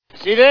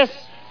See this?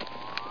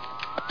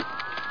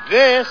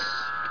 This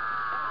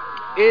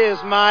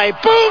is my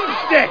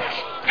boomstick!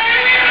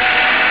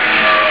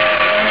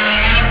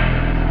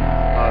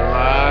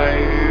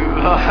 Alive!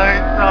 It's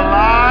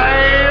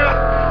alive!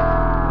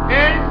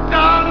 It's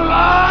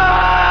alive!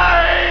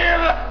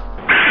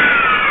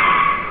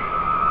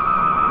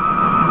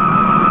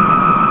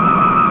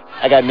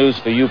 I got news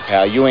for you,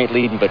 pal. You ain't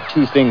leading but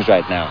two things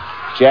right now.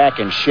 Jack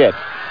and shit.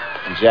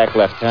 And Jack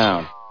left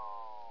town.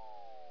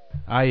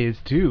 I is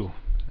too.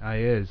 I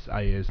is.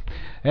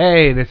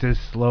 Hey, this is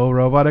Slow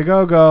Robot A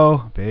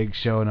Go-Go. Big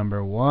show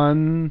number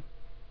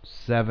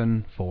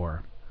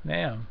 174.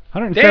 Damn.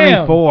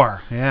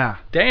 174. Damn. Yeah.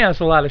 Damn, that's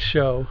a lot of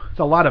show. It's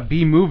a lot of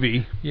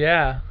B-movie.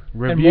 Yeah.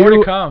 Review and more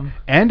to come.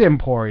 And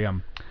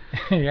Emporium.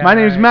 Yeah, my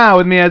name's Mao,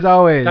 with me as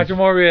always. Dr.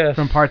 Morbius.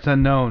 From Parts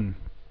Unknown.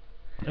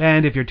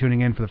 And if you're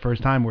tuning in for the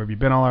first time, where have you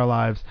been all our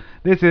lives?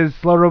 This is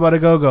Slow Robot A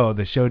Go-Go,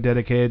 the show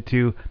dedicated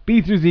to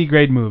B through Z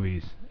grade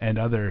movies and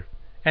other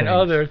and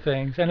other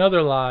things, and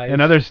other lies. And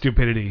other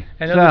stupidity.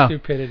 And other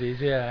stupidities,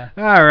 yeah.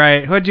 All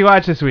right. What'd you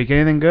watch this week?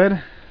 Anything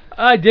good?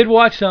 I did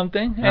watch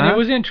something, and it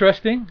was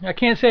interesting. I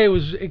can't say it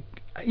was...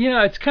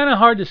 it's kind of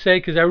hard to say,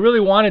 because I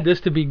really wanted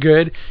this to be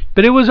good,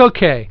 but it was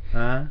okay.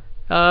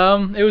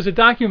 It was a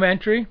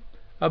documentary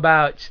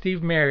about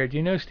Steve Marriott. Do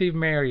you know who Steve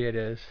Marriott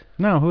is?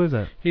 No, who is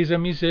that? He's a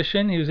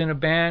musician. He was in a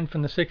band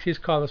from the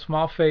 60s called the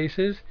Small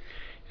Faces.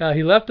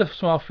 He left the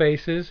Small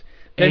Faces...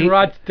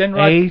 Small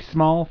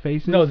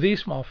Faces? No, the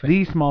Small Faces.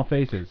 The Small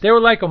Faces. They were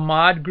like a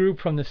mod group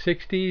from the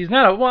 60s.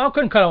 I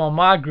couldn't call them a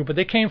mod group, but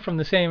they came from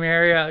the same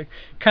area,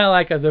 kind of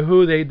like The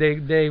Who. They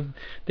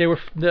were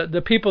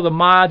the people, the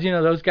mods,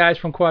 those guys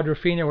from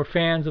Quadrophenia were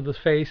fans of the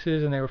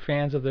Faces, and they were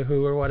fans of The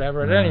Who or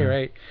whatever. At any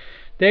rate,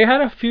 they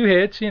had a few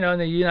hits, in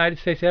the United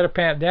States. They had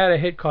a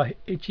hit called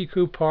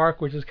Ichiku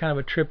Park, which is kind of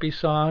a trippy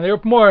song. They were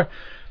more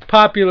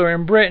popular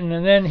in Britain,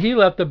 and then he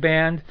left the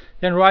band.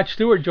 Then Rod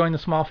Stewart joined the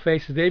Small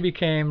Faces. They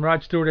became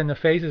Rod Stewart and the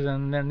Faces,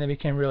 and then they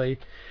became really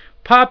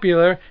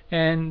popular.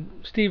 And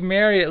Steve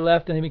Marriott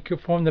left, and he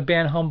formed the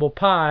band Humble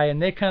Pie, and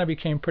they kind of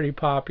became pretty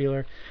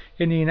popular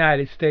in the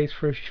United States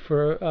for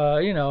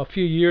a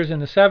few years in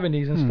the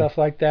 70s and stuff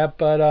like that.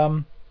 But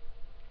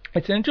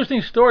it's an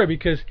interesting story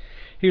because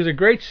he was a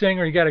great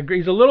singer.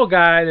 He's a little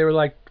guy. They were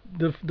like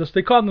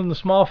they called them the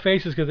Small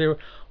Faces because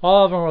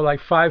all of them were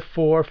like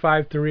 5'4",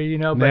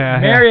 5'3",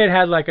 But Marriott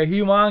had like a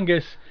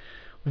humongous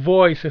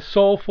voice, a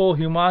soulful,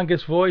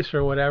 humongous voice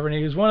or whatever, and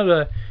he was one of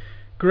the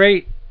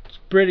great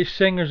British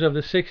singers of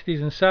the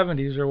 60s and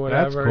 70s or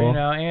whatever. That's cool.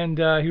 And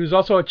he was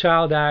also a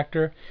child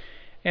actor.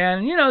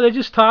 And they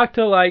just talked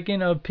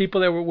to people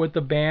that were with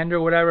the band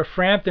or whatever.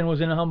 Frampton was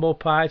in Humble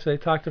Pie, so they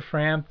talked to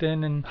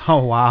Frampton and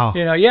oh wow,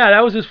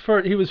 that was his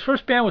first. He was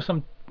first band with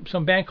some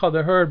band called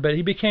The Herd, but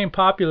he became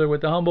popular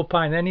with the Humble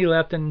Pie, and then he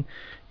left, and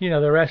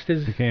the rest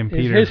is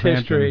his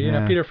history.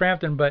 Peter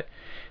Frampton. But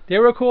they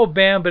were a cool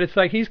band, but it's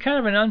like he's kind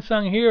of an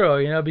unsung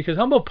hero, because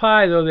Humble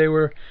Pie, though they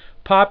were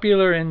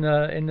popular in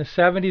the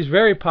 70s,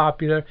 very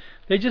popular,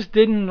 they just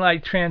didn't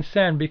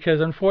transcend,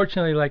 because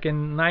unfortunately,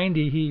 in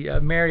 '90,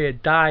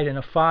 Marriott died in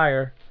a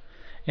fire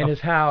in his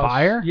house.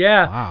 Fire?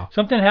 Yeah. Wow.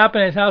 Something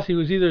happened in his house. He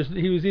was either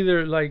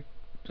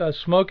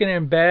smoking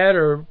in bed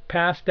or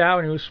passed out,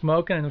 and he was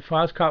smoking, and the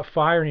house caught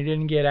fire, and he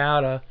didn't get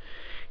out alive.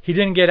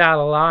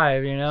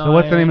 So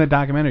what's the name of the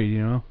documentary? Do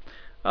you know?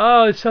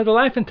 Oh, it's The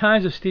Life and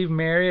Times of Steve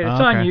Marriott.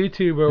 It's on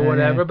YouTube or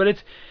whatever, yeah. But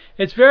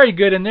it's very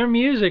good, and their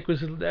music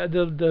was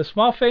the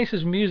Small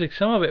Faces music.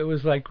 Some of it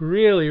was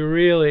really,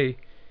 really,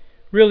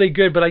 really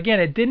good, but again,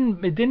 it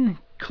didn't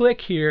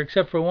click here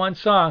except for one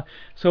song.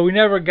 So we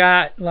never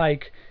got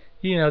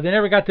they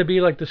never got to be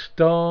like the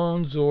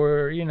Stones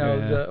or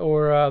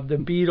the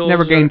Beatles.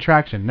 Never gained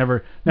traction. Never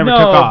took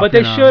off. No, but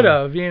they should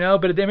have,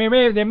 But they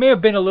may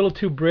have been a little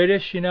too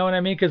British, you know what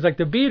I mean? Because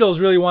the Beatles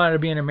really wanted to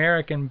be an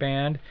American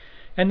band,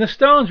 and the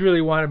Stones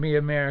really wanted to be an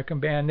American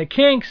band. The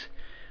Kinks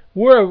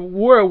were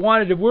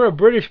a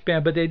British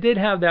band, but they did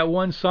have that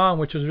one song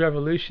which was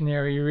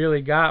revolutionary. You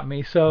Really Got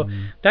Me. So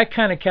that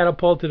kind of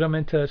catapulted them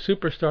into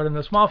superstardom.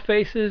 The Small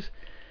Faces,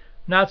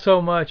 not so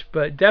much,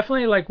 but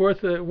definitely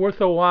worth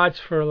a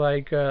watch for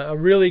a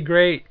really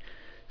great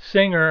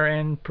singer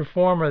and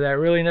performer that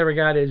really never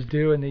got his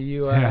due in the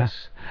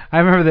U.S. Yeah. I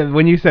remember that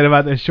when you said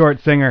about the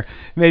short singer,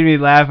 it made me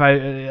laugh.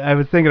 I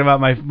was thinking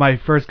about my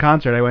first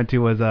concert I went to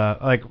was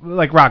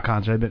like rock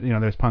concert.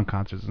 There's punk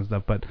concerts and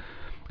stuff, but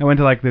I went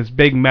to this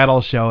big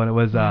metal show, and it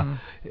was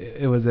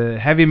a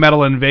heavy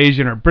metal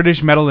invasion or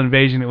British metal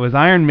invasion. It was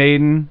Iron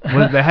Maiden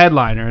was the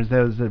headliners.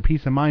 There was a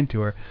Peace of Mind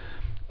tour.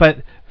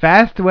 But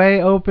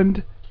Fastway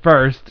opened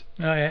first.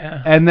 Oh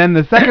yeah. And then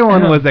the second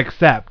one was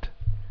Accept.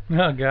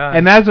 Oh god.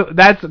 And that's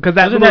because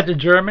that wasn't that the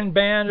German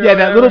band? Or yeah,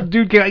 whatever? that little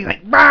dude came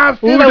Udo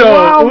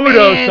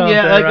something.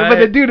 Yeah, right? But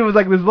the dude was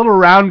this little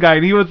round guy,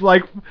 and he was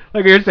like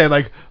you're saying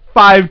 5'2"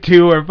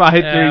 or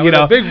 5'3", with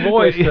a big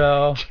voice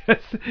though.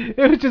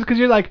 It was just because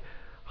you're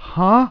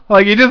huh?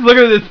 You just look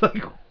at this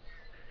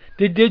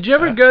Did you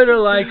ever go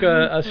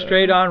to a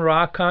straight on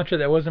rock concert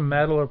that wasn't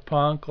metal or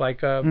punk,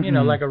 like a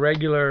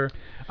regular?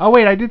 Oh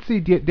wait, I did see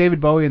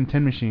David Bowie and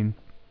Tin Machine.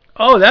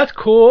 Oh, that's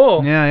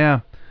cool.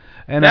 Yeah.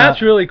 And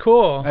that's really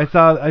cool. I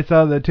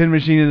saw the Tin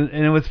Machine,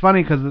 and it was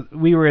funny because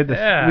we were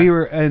we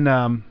were in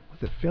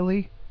was it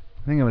Philly?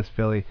 I think it was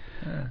Philly.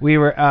 Yeah. We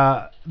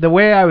were the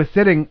way I was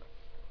sitting,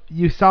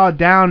 you saw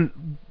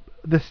down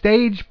the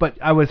stage, but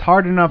I was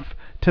hard enough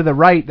to the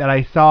right that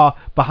I saw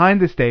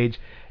behind the stage,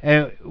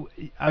 and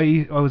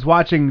I was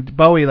watching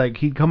Bowie, like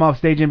he'd come off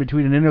stage in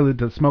between an interlude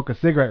to smoke a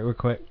cigarette real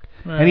quick,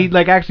 and he'd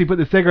like actually put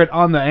the cigarette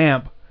on the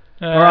amp.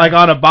 Or like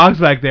on a box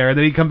back there, and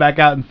then he'd come back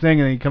out and sing,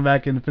 and then he'd come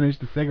back and finish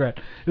the cigarette.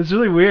 It was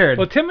really weird.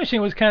 Well, Tin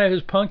Machine was kind of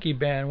his punky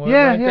band.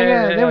 Yeah.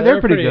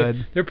 They're pretty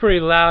good. They're pretty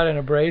loud and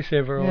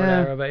abrasive or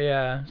whatever, but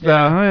yeah. So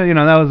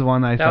that was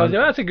one I saw.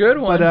 That's a good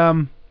one. But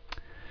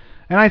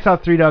and I saw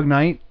Three Dog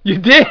Night. You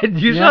did?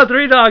 You saw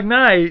Three Dog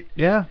Night?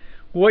 Yeah.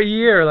 What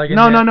year? Like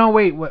no,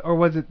 wait, or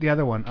was it the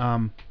other one?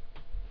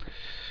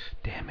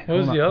 Damn it. What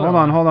was the other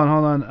one? Hold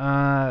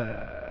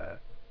on.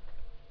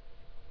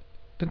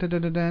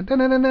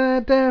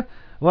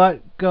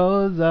 What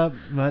goes up?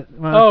 Blood,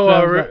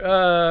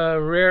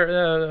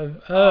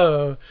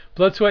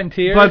 Sweat and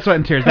Tears. Blood, Sweat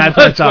and Tears. That's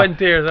what I saw. Sweat and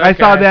Tears. Okay. I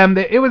saw them.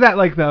 It was at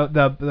like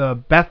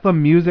the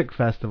Bethlehem Music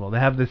Festival. They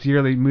have this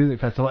yearly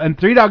music festival, and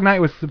Three Dog Night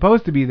was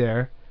supposed to be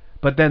there,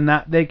 but then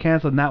they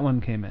canceled, and that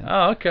one came in.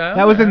 Oh, okay.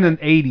 That was in the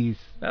 80s.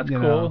 That's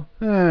cool.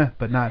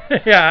 But not.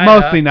 Yeah.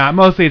 Mostly not.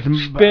 Mostly it's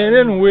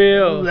spinning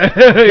wheels.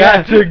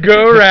 Got to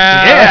go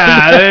round.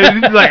 Yeah.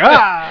 It's like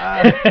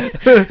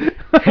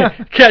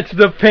Catch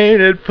the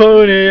painted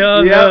pony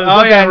on the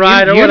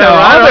ride or whatever.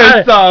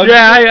 Other songs.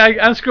 Yeah,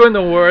 I'm screwing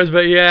the words,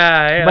 but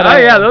yeah. But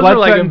those are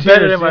like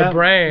embedded in my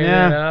brain.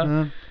 Yeah. You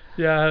know?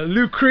 Yeah.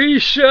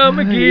 Lucretia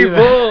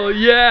McGeevil.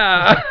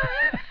 Yeah.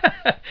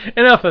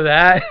 Enough of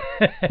that.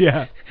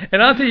 Yeah.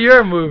 And on to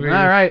your movies.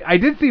 All right. I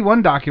did see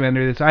one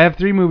documentary. I have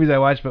 3 movies I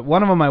watched, but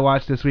one of them I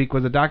watched this week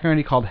was a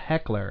documentary called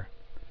Heckler.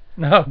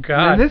 Oh,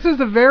 God. And this is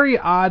a very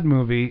odd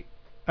movie,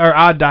 or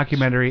odd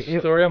documentary.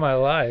 Story of my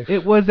life.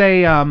 It was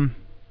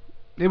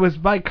it was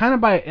by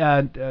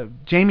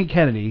Jamie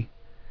Kennedy.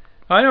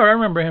 I know. I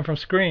remember him from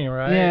Scream,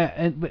 right?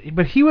 Yeah,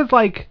 but he was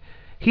like,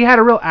 he had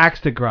a real axe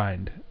to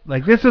grind.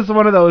 Like, this is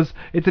one of those,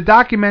 it's a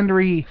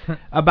documentary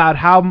about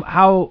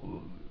how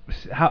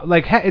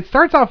like, it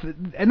starts off,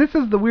 and this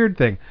is the weird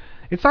thing,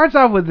 it starts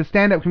off with the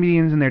stand-up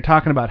comedians and they're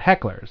talking about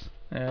hecklers.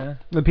 Yeah.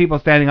 The people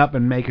standing up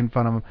and making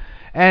fun of them,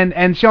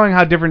 and showing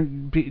how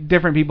different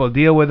people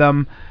deal with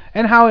them,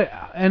 and how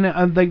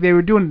like they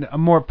were doing a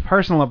more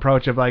personal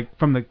approach of, like,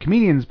 from the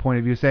comedian's point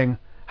of view, saying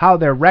how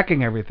they're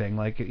wrecking everything,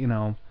 like,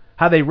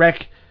 how they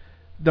wreck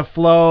the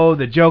flow,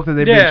 the joke that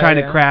they've been trying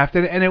to craft,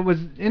 and it was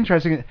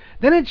interesting.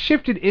 Then it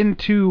shifted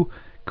into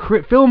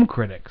film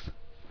critics.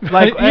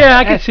 Like,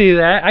 I could see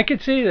that. And I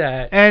could see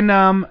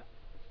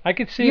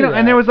that.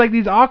 And there was like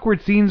these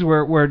awkward scenes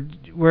where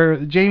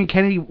Jamie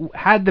Kennedy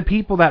had the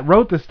people that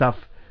wrote the stuff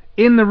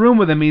in the room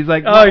with him. He's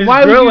like, why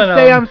would you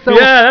say I'm so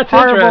that's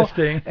horrible?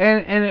 Interesting.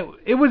 And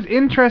it was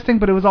interesting,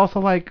 but it was also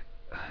like,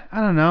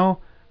 I don't know,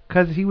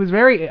 because he was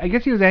I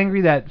guess he was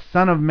angry that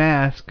Son of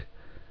Mask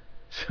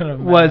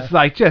was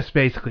like just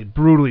basically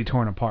brutally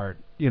torn apart,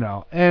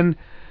 and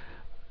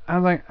I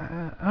was like,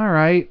 all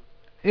right.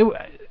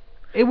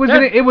 It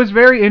was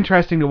very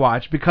interesting to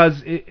watch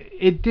because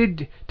it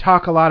did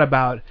talk a lot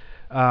about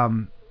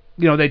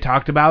they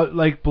talked about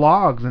like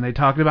blogs, and they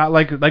talked about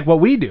like what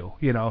we do.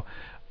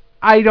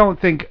 I don't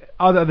think,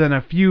 other than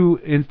a few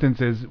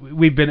instances,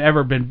 we've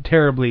been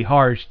terribly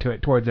harsh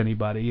towards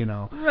anybody.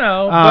 No,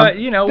 but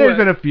there's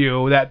been a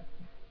few that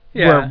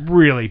were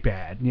really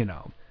bad.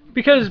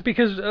 Because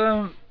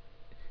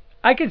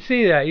I could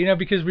see that,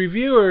 because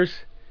reviewers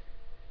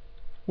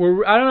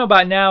were, I don't know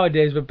about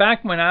nowadays, but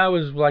back when I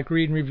was like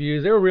reading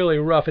reviews, they were really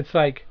rough. It's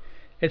like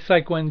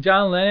when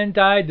John Lennon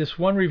died, this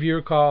one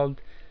reviewer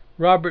called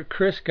Robert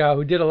Christgau,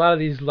 who did a lot of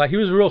these, like, he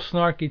was real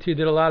snarky too,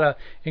 did a lot of,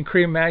 in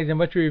Cream Magazine, a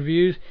bunch of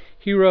reviews.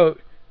 He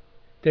wrote,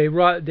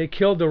 they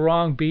killed the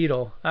wrong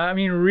Beatle. I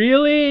mean,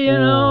 really,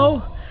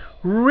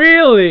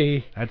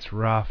 Really? That's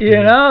rough. Dude.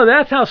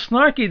 That's how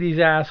snarky these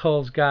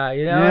assholes got.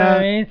 You know what I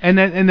mean? And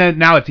then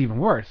now it's even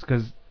worse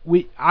because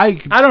I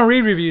don't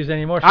read reviews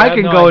anymore. So I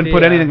can go and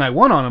put anything I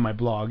want on my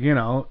blog.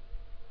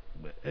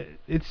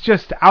 It's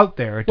just out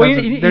there.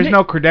 There's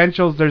no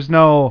credentials. There's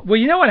no. Well,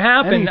 you know what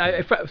happened?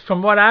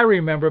 From what I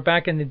remember,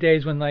 back in the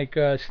days when like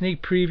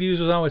sneak previews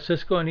was on with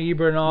Siskel and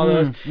Ebert and all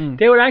those,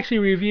 they would actually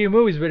review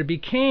movies. But it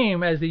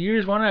became, as the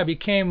years went on, it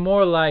became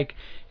more like,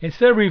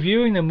 instead of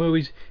reviewing the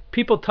movies,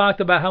 people talked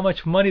about how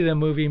much money the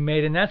movie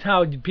made, and that's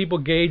how people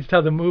gauged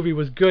how the movie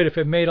was good, if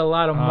it made a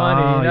lot of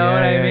money. You know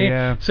what I mean?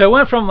 Yeah. So it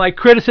went from like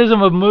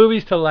criticism of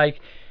movies to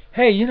like,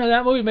 hey,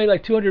 that movie made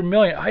like $200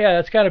 million. Oh yeah,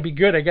 that's got to be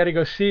good. I got to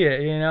go see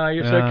it.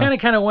 So it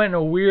kind of went in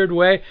a weird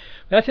way.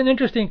 That's an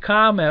interesting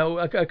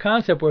comment, a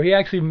concept where he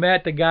actually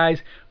met the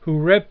guys who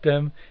ripped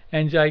him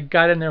and like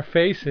got in their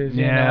faces.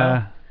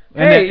 Yeah.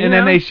 And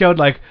then they showed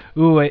like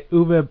Uwe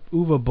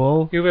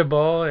Boll. Uwe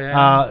Boll,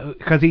 yeah.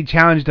 Because he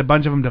challenged a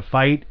bunch of them to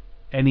fight,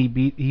 and he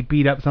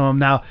beat up some of them.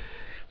 Now,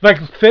 Like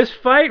fist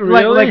fight,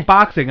 really? Like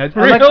boxing,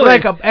 Really?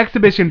 like an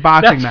exhibition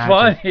boxing That's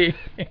matches.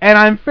 funny. And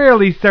I'm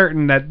fairly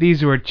certain that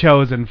these were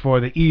chosen for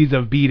the ease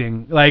of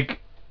beating. Like,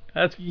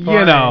 That's funny.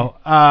 you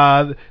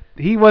know,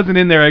 he wasn't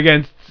in there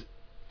against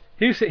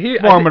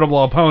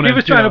formidable opponents. He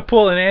was trying to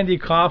pull an Andy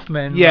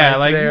Kaufman. Yeah,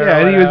 like he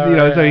whatever, was, you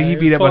know, so he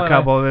beat up a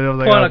couple. And it was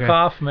like, pulling okay. a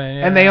Kaufman,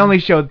 yeah. And they only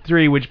showed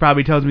 3, which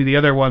probably tells me the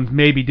other ones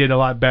maybe did a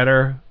lot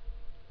better.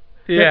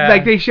 Yeah.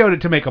 Like, they showed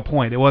it to make a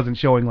point. It wasn't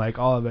showing, like,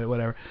 all of it,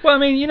 whatever. Well, I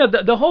mean, you know,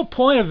 the whole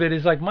point of it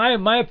is, like,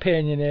 my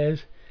opinion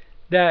is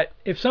that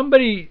if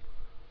somebody,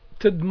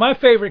 my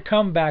favorite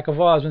comeback of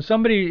all is when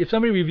if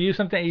somebody reviews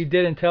something that you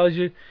did and tells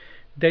you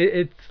that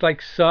it's,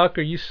 like, suck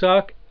or you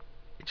suck,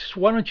 just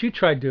why don't you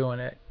try doing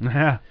it?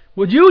 Yeah.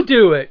 Would you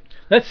do it?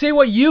 Let's see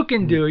what you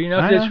can do. You know,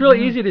 it's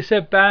really easy to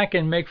sit back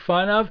and make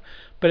fun of,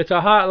 but it's a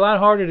lot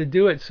harder to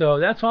do it. So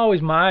that's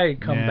always my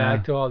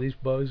comeback to all these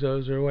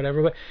bozos or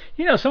whatever. But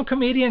you know, some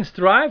comedians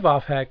thrive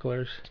off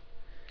hecklers.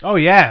 Oh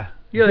yeah.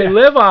 You know, they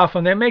live off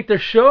them. They make their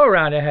show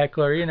around a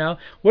heckler, you know.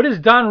 What is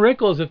Don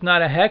Rickles if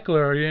not a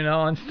heckler, you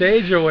know, on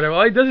stage or whatever?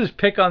 All he does is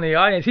pick on the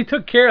audience. He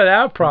took care of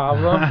that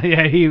problem.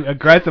 Yeah, he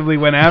aggressively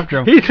went after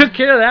him. He took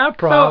care of that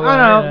problem. So, I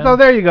don't know. So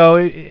there you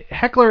go.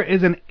 Heckler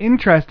is an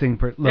interesting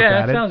look at it.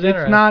 Yeah, that sounds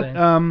interesting. It's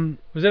not...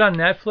 was it on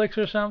Netflix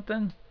or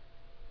something?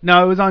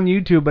 No, it was on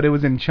YouTube, but it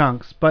was in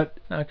chunks. But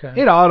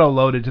it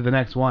auto-loaded to the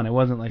next one. It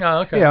wasn't like... Oh,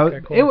 okay. You know, okay,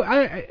 cool.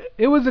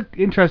 it was an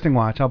interesting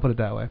watch, I'll put it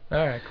that way.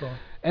 All right, cool.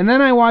 And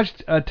then I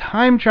watched a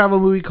time travel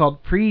movie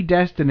called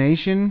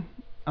Predestination.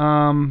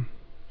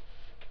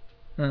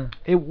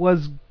 It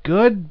was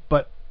good,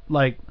 but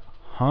like,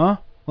 huh?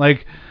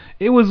 Like,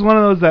 it was one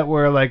of those that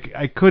were like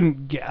I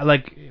couldn't get.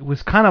 Like, it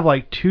was kind of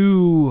like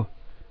too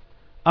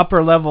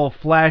upper level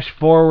flash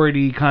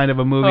forwardy kind of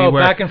a movie. Oh,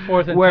 where, back and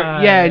forth in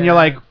time. Yeah, and you're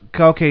like,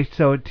 okay,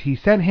 so he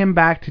sent him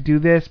back to do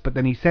this, but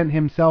then he sent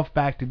himself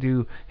back to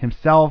do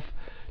himself.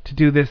 To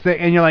do this thing,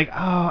 and you're like,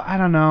 oh, I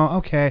don't know,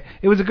 okay.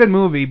 It was a good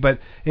movie, but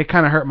it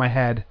kind of hurt my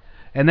head.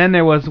 And then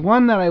there was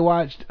one that I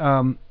watched,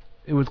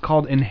 it was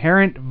called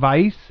Inherent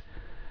Vice.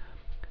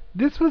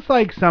 This was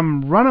like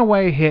some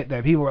runaway hit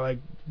that people were like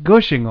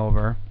gushing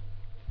over,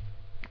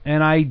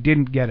 and I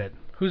didn't get it.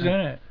 Who's in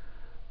it?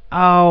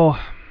 Oh,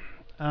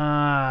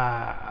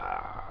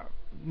 not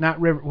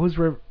River, who's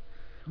River?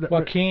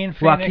 Joaquin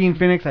Phoenix? Joaquin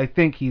Phoenix, I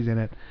think he's in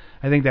it.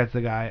 I think that's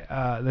the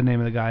guy, the name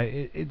of the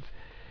guy.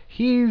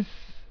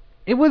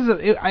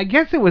 I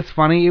guess it was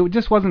funny. It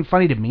just wasn't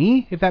funny to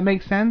me, if that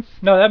makes sense.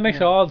 No, that makes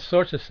all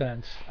sorts of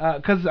sense.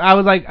 Because I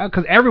was like,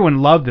 because everyone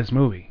loved this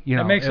movie. You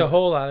know, that makes a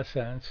whole lot of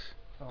sense.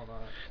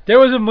 There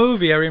was a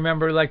movie I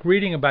remember, like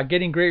reading about,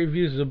 getting great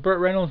reviews. It was a Burt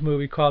Reynolds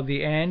movie called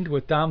The End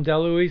with Dom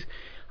DeLuise.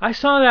 I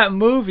saw that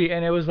movie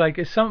and it was like,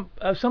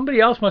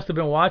 somebody else must have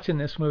been watching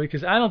this movie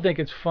because I don't think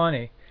it's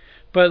funny.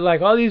 But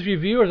like all these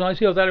reviewers, all these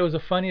people thought it was the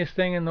funniest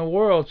thing in the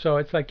world. So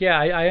it's like, yeah,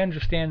 I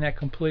understand that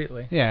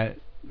completely. Yeah.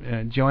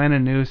 Joanna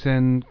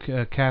Newsom,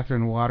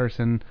 Catherine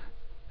Watterson,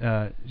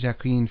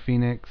 Joaquin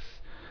Phoenix,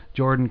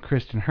 Jordan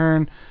Christian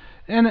Hearn,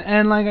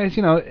 and like I,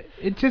 you know,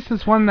 it just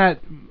is one that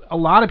a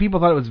lot of people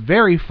thought it was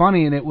very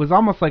funny, and it was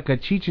almost like a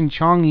Cheech and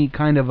Chong-y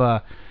kind of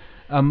a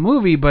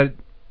movie, but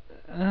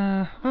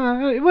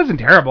it wasn't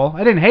terrible.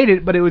 I didn't hate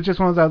it, but it was just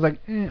one of those I was like,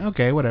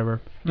 okay,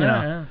 whatever. You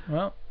know. Yeah.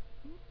 Well,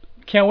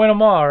 can't win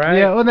them all, right?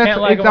 Yeah, well,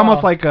 it's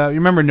almost like you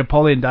remember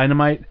Napoleon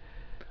Dynamite?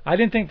 I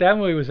didn't think that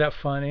movie was that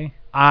funny.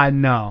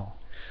 No.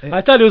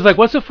 I thought it was like,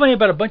 what's so funny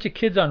about a bunch of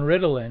kids on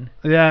Ritalin?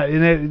 Yeah,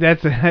 and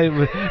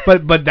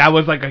but that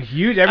was like a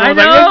huge. Everyone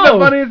was like, it's the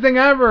funniest thing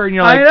ever. And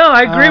you're like, I know,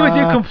 I agree with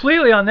you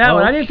completely on that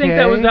one. I didn't think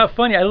that was okay. that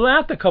funny. I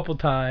laughed a couple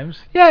times.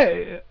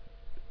 Yeah.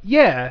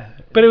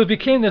 But it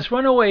became this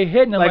runaway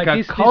hit, and like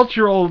a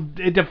cultural.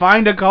 It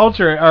defined a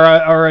culture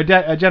or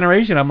a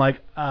generation. I'm like,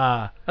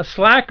 a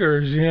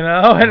slackers, you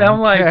know, and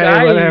I'm like,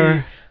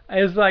 whatever.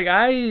 It's like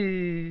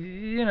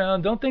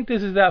don't think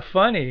this is that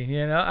funny.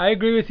 You know, I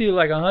agree with you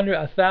like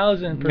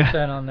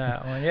 1,000% on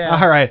that one. Yeah.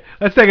 All right,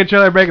 let's take a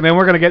trailer break, and then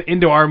we're gonna get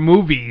into our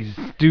movies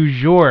du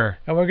jour.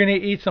 And we're gonna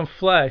eat some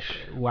flesh.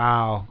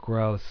 Wow,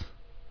 gross.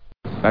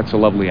 That's a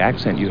lovely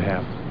accent you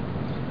have.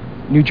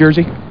 New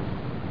Jersey?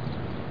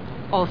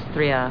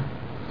 Austria.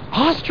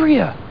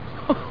 Austria?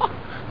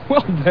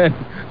 Well then,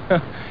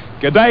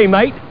 good day,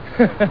 mate.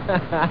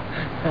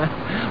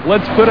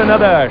 Let's put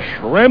another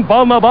shrimp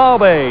on the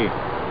barbie.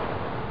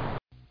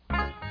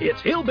 It's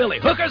hillbilly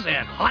hookers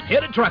and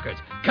hot-headed truckers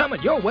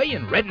coming your way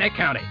in Redneck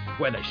County,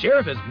 where the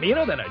sheriff is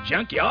meaner than a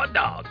junkyard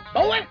dog.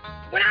 Boy,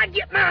 when I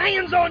get my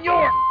hands on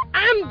your,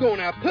 I'm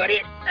gonna put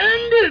it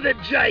under the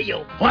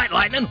jail. White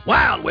lightning,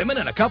 wild women,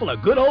 and a couple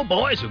of good old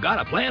boys who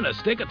got a plan to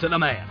stick it to the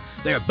man.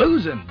 They're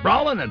boozing,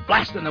 brawling, and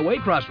blasting their way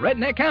across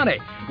Redneck County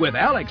with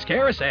Alex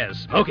Karras as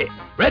Smokey.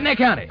 Redneck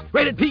County,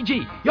 rated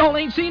PG. Y'all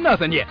ain't seen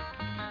nothing yet.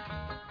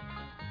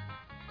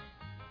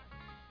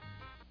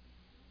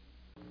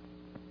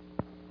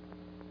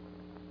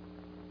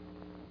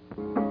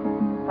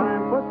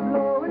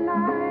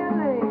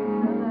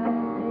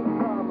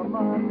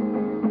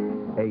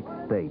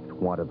 States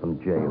wanted them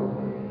jailed.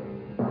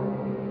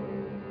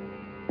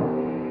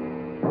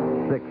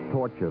 6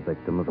 torture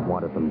victims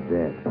wanted them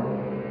dead.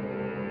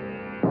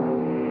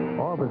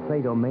 All the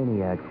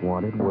sadomaniacs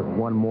wanted was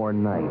one more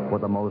night for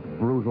the most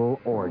brutal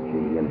orgy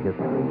in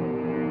history.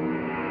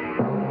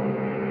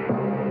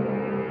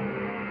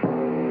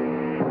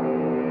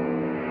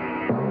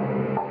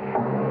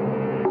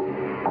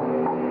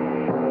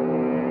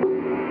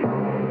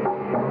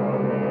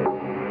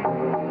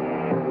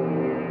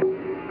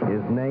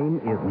 His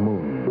name is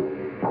Moon.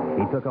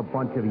 He took a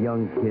bunch of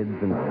young kids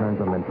and turned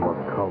them into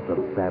a cult of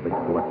savage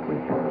blood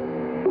freaks.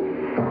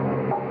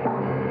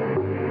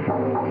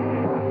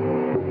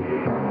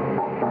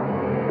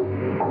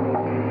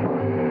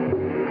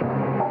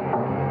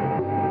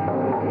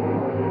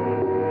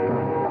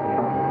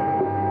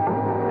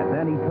 And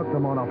then he took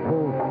them on a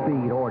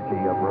full-speed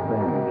orgy of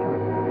revenge.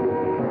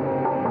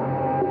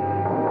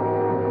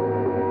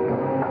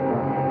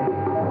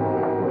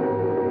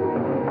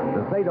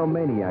 The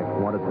sadomaniacs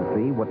wanted to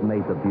see what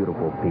made the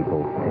beautiful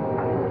people tick,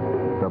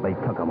 so they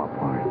took them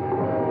apart.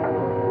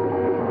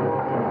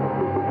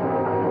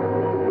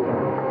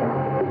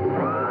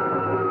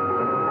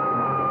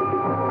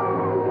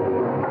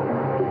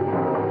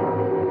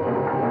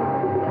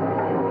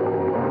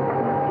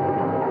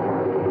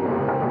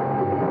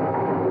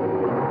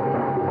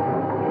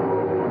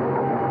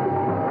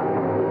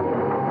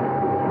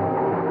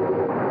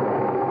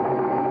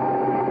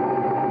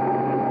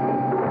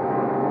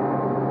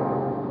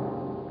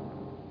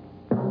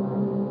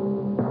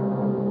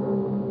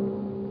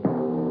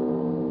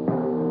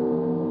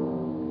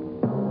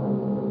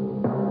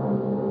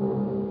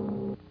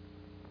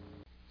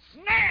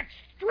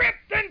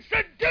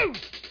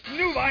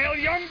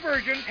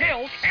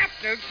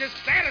 To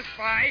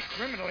satisfy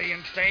criminally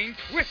insane,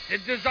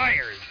 twisted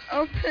desires.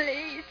 Oh,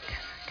 please,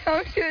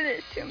 don't do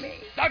this to me.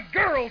 The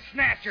Girl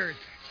Snatchers.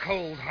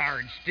 Cold,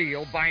 hard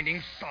steel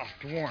binding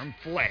soft, warm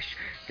flesh.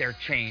 Their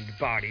chained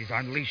bodies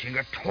unleashing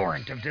a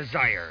torrent of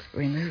desire.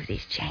 Remove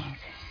these chains,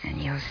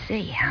 and you'll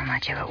see how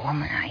much of a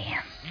woman I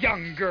am.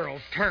 Young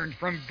girls turned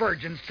from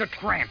virgins to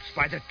tramps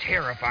by the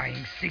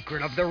terrifying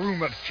secret of the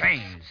Room of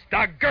Chains.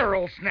 The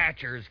Girl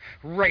Snatchers.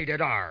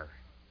 Rated R.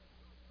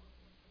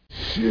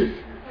 Shit.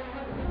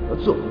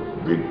 That's a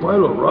big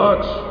pile of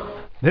rocks.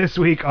 This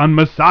week on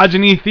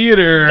Misogyny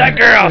Theater. The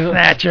Girl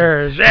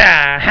Snatchers,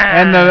 yeah.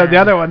 And the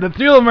other one, the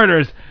Thrill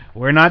Murders.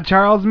 We're not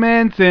Charles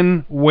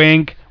Manson.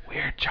 Wink.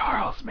 We're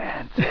Charles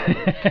Manson.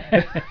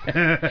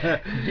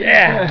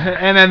 Yeah.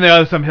 And then there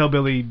was some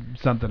hillbilly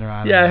something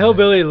around. Yeah,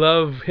 hillbilly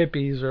love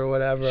hippies or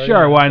whatever.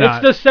 Sure, why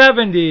not? It's the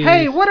 70s.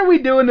 Hey, what are we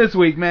doing this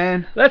week,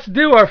 man? Let's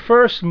do our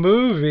first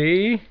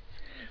movie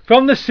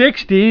from the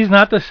 60s,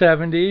 not the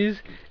 70s,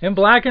 in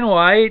black and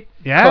white,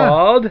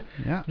 called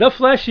The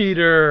Flesh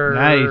Eater.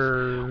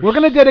 Nice. We're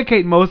going to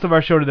dedicate most of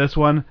our show to this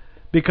one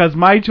because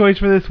my choice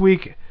for this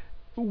week,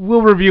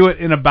 we'll review it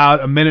in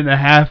about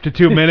 1.5 to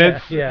 2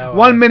 minutes. Well.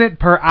 1 minute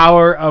per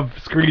hour of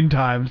screen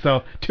time,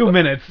 so 2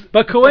 minutes.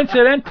 But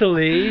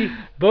coincidentally,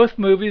 both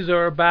movies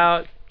are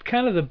about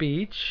kind of the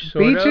beach.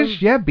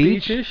 Beaches? Yeah,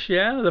 beach. Beaches,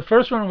 yeah. The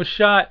first one was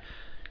shot...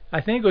 I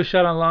think it was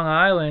shot on Long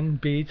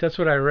Island Beach. That's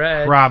what I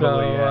read. Probably,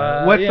 so,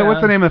 yeah. What's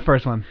the name of the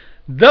first one?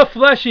 The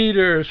Flesh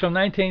Eaters from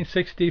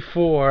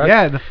 1964.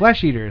 Yeah, The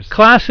Flesh Eaters.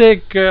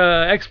 Classic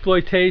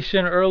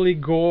exploitation, early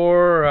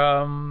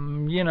gore,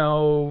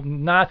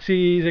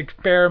 Nazis,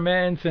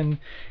 experiments, and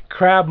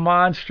crab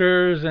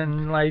monsters,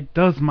 and like...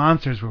 Those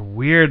monsters were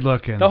weird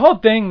looking. The whole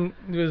thing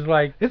was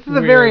like This is a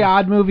very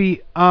odd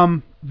movie.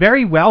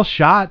 Very well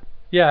shot.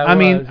 Yeah,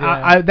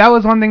 that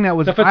was one thing that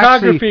was the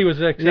photography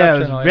was exceptional. Yeah,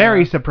 it was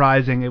very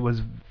surprising. It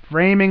was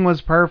framing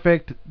was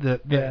perfect.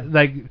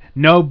 Like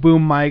no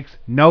boom mics,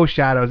 no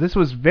shadows. This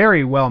was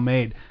very well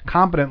made,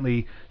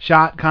 competently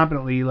shot,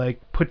 competently like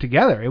put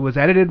together. It was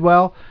edited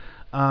well.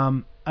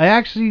 I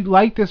actually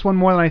liked this one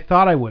more than I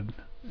thought I would.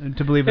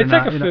 To believe it or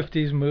not, it's like a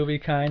 50s movie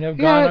kind of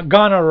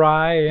gone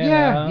awry.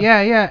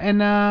 Yeah,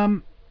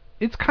 and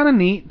it's kind of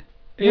neat.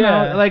 You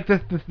know, like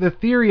the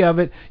theory of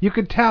it, you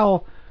could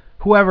tell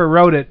whoever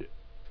wrote it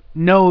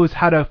knows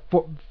how to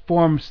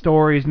form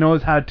stories,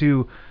 knows how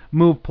to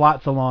move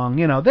plots along.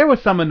 You know, there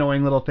was some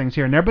annoying little things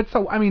here and there, but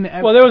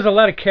there was a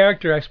lot of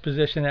character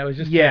exposition that was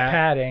just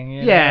padding.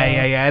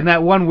 Yeah, and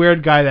that one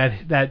weird guy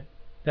the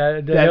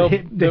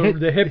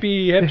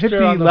hippie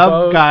on the love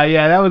boat guy.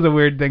 Yeah, that was a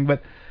weird thing,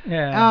 but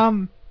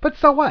but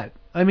so what?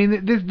 I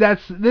mean, this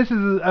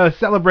is a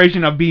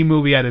celebration of B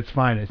movie at its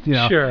finest. You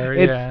know,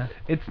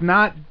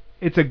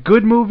 it's a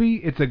good movie.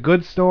 It's a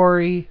good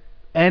story.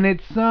 And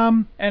it's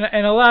and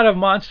a lot of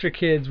monster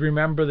kids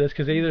remember this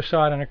because they either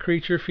saw it on a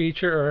creature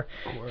feature or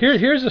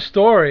here's a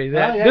story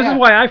that this is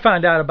why I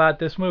found out about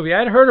this movie.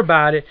 I'd heard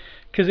about it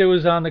because it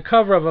was on the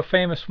cover of an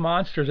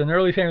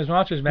early Famous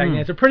Monsters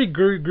magazine. It's a pretty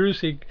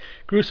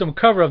gruesome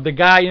cover of the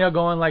guy,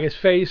 going like his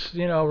face,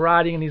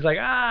 rotting, and he's like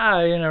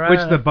right.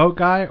 Which the boat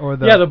guy or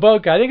the the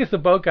boat guy? I think it's the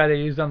boat guy they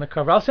used on the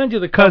cover. I'll send you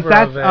the cover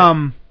of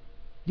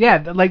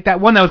it. Like that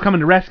one that was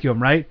coming to rescue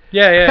him, right?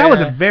 That was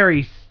a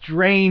very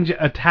strange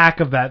attack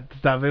of that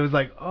stuff. It was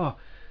like,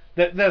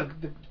 the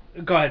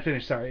Go ahead,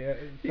 finish. Sorry.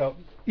 So.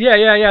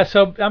 Yeah.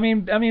 So I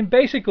mean,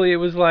 basically, it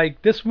was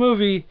like this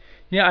movie.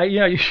 Yeah,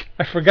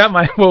 I forgot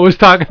what was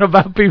talking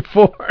about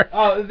before.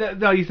 Oh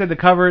no, you said the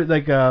cover,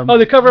 like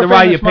the cover the of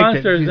why Famous you picked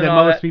Monsters it. You and said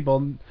all most that. people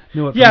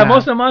knew it. Yeah, from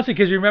most that. of the monsters,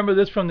 because you remember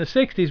this from the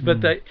 '60s.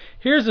 But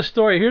here's the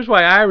story. Here's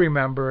why I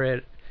remember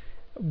it.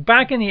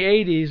 Back in the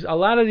 '80s, a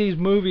lot of these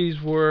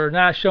movies were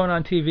not shown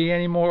on TV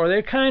anymore, or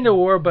they kind of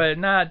were, but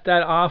not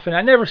that often.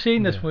 I'd never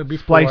seen this movie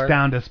before. Splice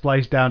down to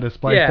splice down to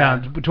splice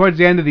down. But towards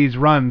the end of these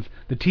runs,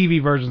 the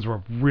TV versions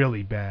were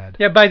really bad.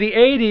 Yeah, by the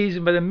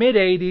 '80s, by the mid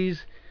 '80s,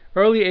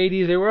 early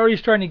 '80s, they were already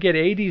starting to get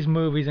 '80s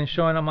movies and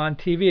showing them on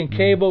TV, and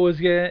cable was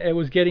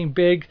getting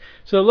big.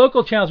 So the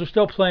local channels were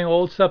still playing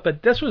old stuff,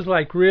 but this was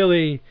like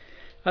really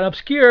an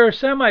obscure,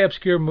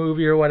 semi-obscure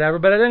movie or whatever.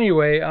 But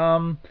anyway,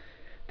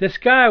 this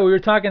guy, we were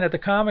talking at the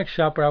comic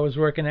shop where I was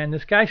working at, and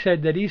this guy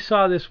said that he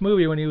saw this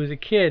movie when he was a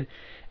kid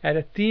at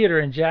a theater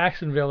in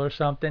Jacksonville or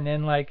something,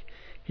 and like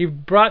he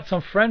brought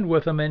some friend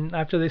with him, and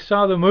after they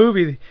saw the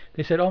movie,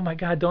 they said, "Oh my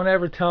God, don't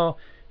ever tell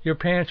your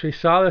parents we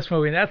saw this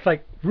movie." And that's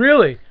like,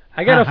 really?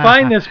 I gotta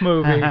find this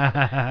movie.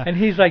 And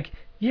he's like,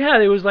 yeah,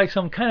 there was like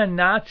some kind of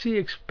Nazi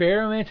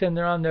experiment, and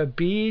they're on the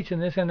beach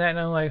and this and that, and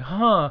I'm like,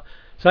 huh.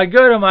 So I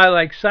go to my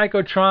like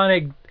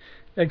Psychotronic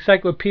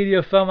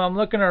encyclopedia film. I'm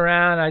looking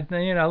around,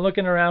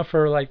 looking around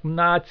for like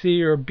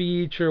Nazi or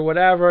beach or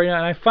whatever, and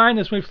I find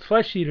this movie,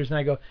 Flesh Eaters, and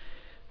I go,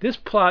 this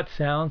plot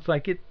sounds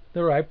like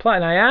the right plot.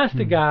 And I asked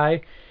the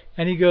guy,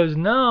 and he goes,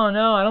 no,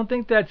 I don't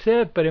think that's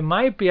it, but it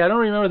might be. I don't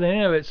remember the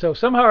name of it. So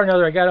somehow or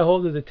another, I got a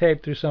hold of the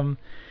tape through some,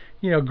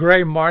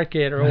 gray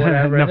market or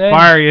whatever.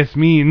 Nefarious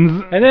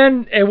means. And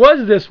then it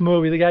was this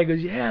movie. The guy goes,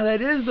 yeah,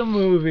 that is the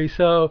movie.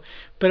 So,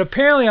 but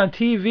apparently on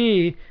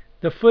TV,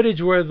 the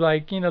footage where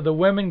the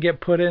women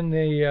get put in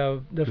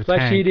the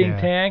flesh-eating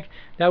tank,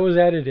 that was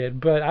edited.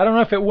 But I don't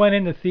know if it went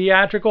into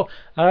theatrical.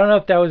 I don't know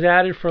if that was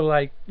added for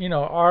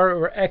R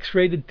or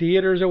X-rated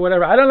theaters or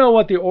whatever. I don't know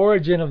what the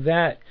origin of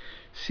that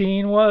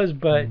scene was,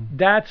 but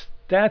that's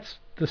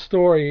the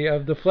story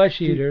of the Flesh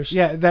Eaters.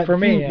 Yeah, that for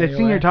scene, me. Anyway. The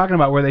scene you're talking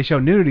about where they show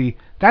nudity,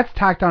 that's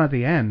tacked on at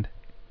the end.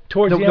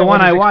 Towards the end,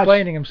 one I watched,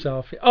 explaining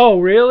himself. Oh,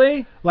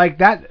 really? Like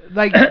that,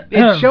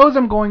 it shows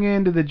him going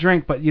into the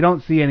drink, but you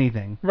don't see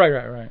anything.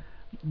 Right.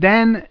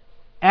 Then,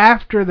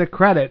 after the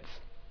credits,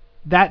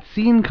 that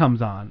scene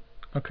comes on.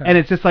 Okay. And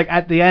it's just like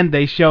at the end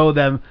they show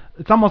them.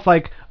 It's almost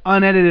like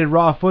unedited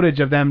raw footage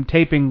of them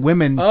taping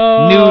women,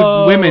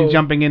 nude women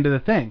jumping into the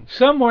thing.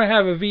 Somewhere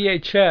have a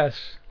VHS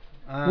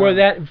where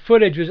that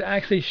footage was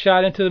actually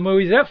shot into the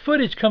movies. That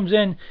footage comes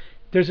in.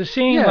 There's a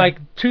scene like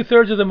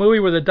 2/3 of the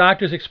movie where the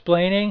doctor's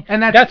explaining,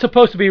 and that's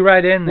supposed to be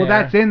right in there.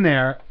 Well, that's in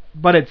there,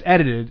 but it's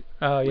edited.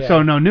 Oh yeah.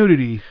 So no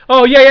nudity.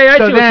 Oh yeah. I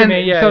see what you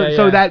mean.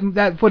 So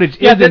that footage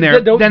is in there.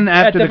 Then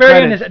after the very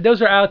credits, end,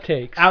 those are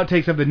outtakes.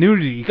 Outtakes of the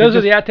nudity. Those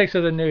are the outtakes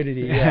of the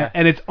nudity. Yeah.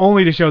 And it's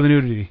only to show the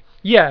nudity.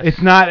 Yes.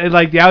 It's not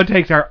like the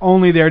outtakes are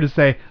only there to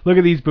say, look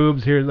at these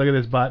boobs here, look at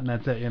this butt, and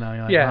that's it. You're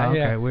like,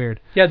 okay, weird.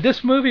 Yeah,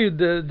 this movie,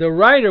 the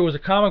writer was a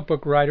comic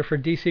book writer for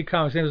DC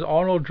Comics. His name was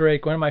Arnold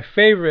Drake, one of my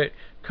favorite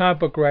comic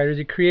book writers.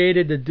 He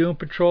created the Doom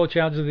Patrol,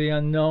 Challenges of the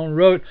Unknown,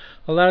 wrote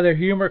a lot of their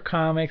humor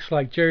comics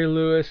like Jerry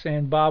Lewis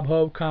and Bob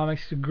Hope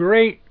comics. He's a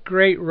great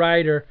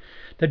writer.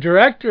 The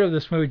director of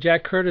this movie,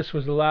 Jack Curtis,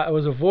 was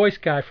a voice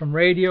guy from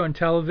radio and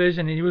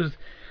television, and he was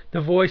the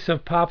voice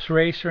of Pops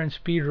Racer and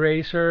Speed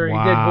Racer.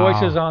 Wow. He did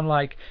voices on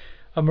like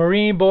a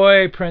Marine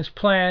Boy, Prince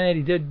Planet.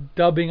 He did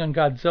dubbing on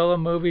Godzilla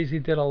movies. He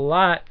did a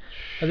lot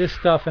of this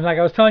stuff. And like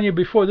I was telling you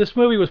before, this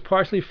movie was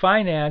partially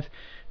financed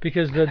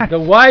because the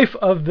wife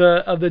of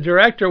the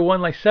director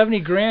won like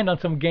 $70,000 on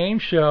some game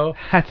show.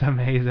 That's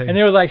amazing. And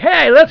they were like,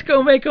 "Hey, let's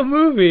go make a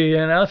movie,"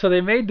 So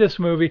they made this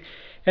movie.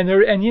 And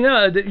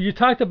you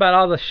talked about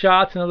all the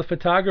shots and all the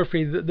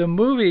photography. The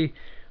movie,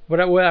 what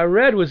I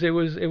read was it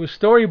was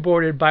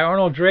storyboarded by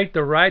Arnold Drake,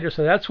 the writer.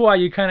 So that's why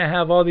you kind of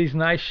have all these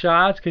nice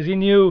shots, because he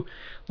knew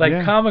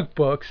comic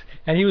books,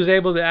 and he was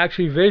able to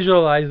actually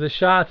visualize the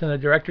shots, and the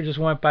director just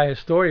went by his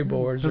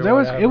storyboards.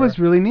 It was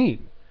really neat.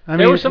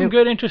 There were some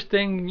good,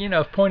 interesting,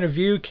 point of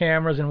view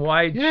cameras and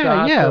wide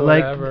shots. Yeah, or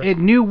whatever. It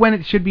knew when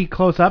it should be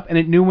close up, and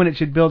it knew when it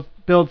should build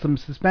some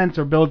suspense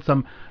or build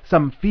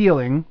some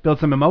feeling, build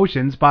some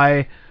emotions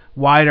by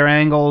wider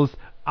angles,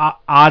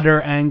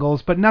 odder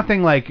angles, but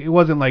nothing like, it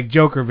wasn't like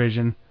Joker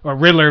vision or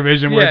Riddler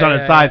vision where it's on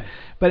its side.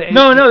 But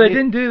they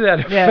didn't do that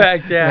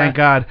effect. Yeah, thank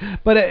God.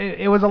 But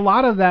it was a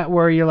lot of that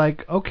where you're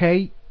like,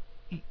 okay,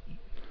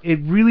 it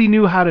really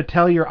knew how to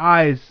tell your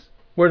eyes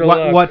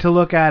what to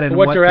look at and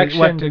what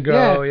direction to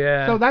go.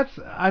 Yeah. So that's,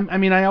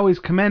 I always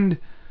commend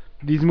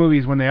these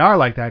movies when they are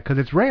like that, because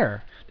it's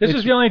rare. This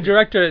was the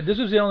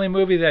only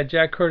movie that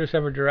Jack Curtis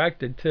ever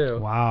directed too.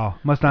 Wow,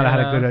 must not have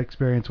had a good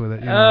experience with it.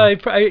 They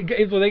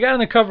got on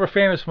the cover of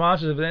Famous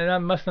Monsters, but they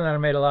must not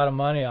have made a lot of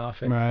money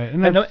off it. Right.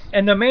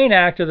 And the main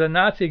actor, the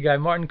Nazi guy,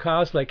 Martin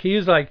Koslick, he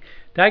was like,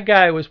 that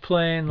guy was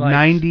playing like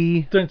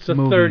 90 since the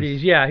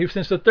movies. 30s. Yeah,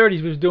 since the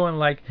 30s he was doing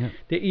like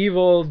the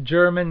evil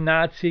German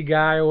Nazi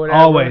guy or whatever.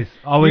 Always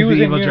he was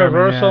the in evil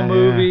Universal German.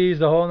 movies,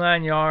 the whole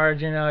 9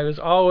 yards. He was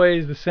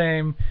always the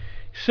same.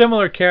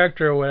 similar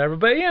character or whatever.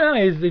 But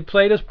he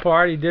played his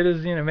part. He did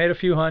his made a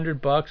few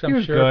 $100,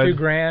 I'm sure, good. a few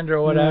grand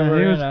or whatever.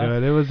 Yeah,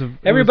 he was good.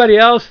 Everybody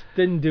else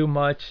didn't do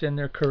much in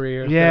their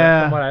careers.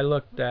 Yeah. From what I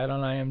looked at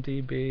on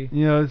IMDb.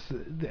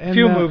 A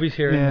few movies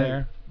here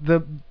and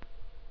there.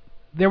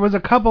 There was a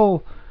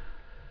couple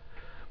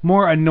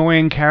more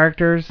annoying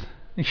characters.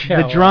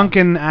 Yeah, the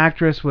drunken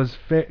actress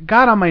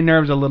got on my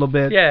nerves a little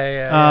bit.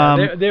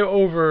 Yeah. They're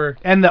over.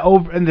 And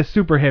the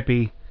super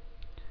hippie.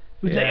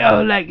 Was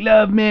like,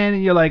 love, man,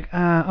 and you're like,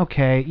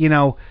 okay,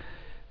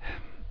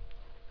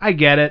 I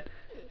get it,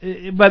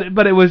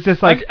 but it was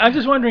just like. I'm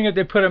just wondering if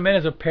they put him in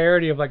as a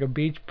parody of like a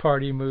beach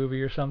party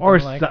movie or something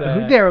like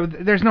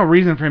that. There's no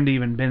reason for him to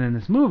even been in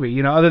this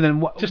movie, other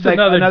than just like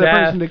another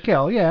death. person to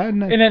kill,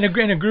 and in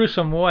a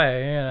gruesome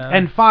way,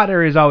 And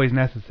fodder is always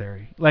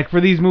necessary. Like for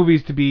these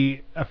movies to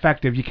be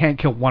effective, you can't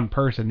kill one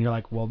person. You're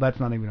like, well, that's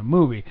not even a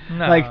movie.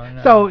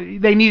 No. So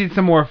they needed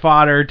some more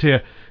fodder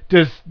to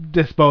just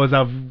dispose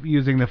of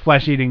using the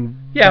flesh-eating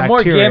bacteria,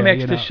 more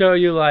gimmicks to show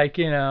you, it's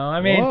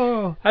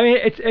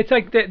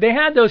like they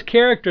had those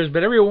characters,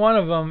 but every one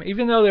of them,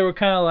 even though they were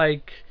kind of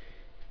like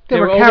they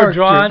were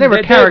overdrawn, they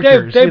were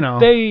characters.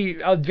 They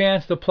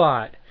advanced the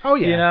plot. Oh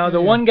yeah.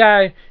 The one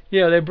guy,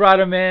 they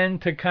brought him in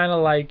to kind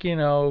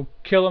of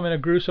kill him in a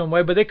gruesome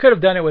way, but they could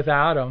have done it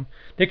without him.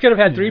 They could have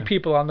had 3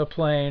 people on the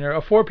plane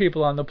or 4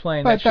 people on the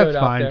plane that showed up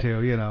there. But that's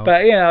fine too,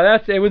 But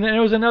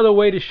it was another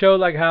way to show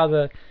like how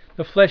the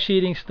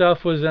flesh-eating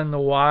stuff was in the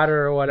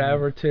water or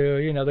whatever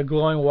too. The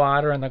glowing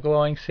water and the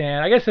glowing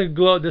sand. I guess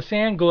the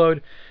sand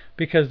glowed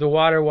because the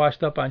water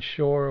washed up on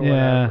shore or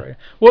whatever.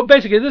 Well,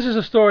 basically, this is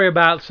a story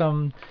about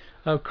some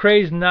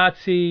crazed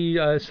Nazi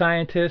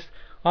scientist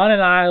on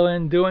an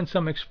island doing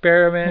some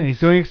experiments. Yeah, he's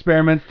doing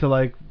experiments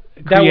to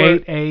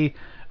create a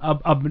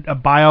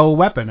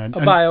bioweapon.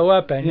 A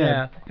bioweapon,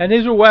 yeah. And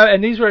these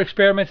were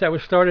experiments that were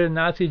started in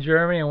Nazi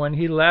Germany. And when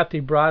he left, he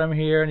brought him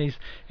here, and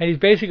he's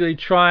basically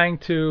trying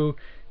to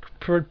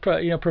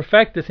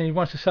perfect this, and he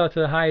wants to sell it to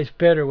the highest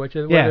bidder, which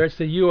is whether it's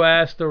the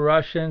U.S., the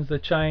Russians, the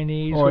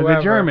Chinese, or whoever.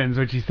 the Germans,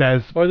 which he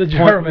says. Or the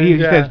Germans.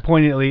 He says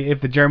pointedly, if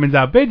the Germans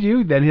outbid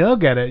you, then he'll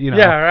get it.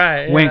 Yeah,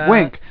 right. Wink,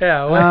 wink.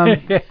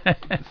 Yeah.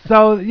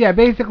 So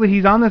basically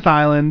he's on this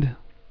island.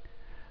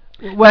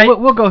 Well,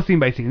 we'll go scene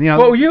by scene.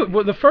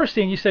 The first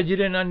scene you said you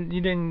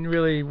didn't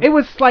really. It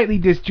was slightly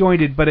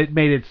disjointed, but it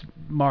made its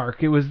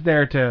mark. It was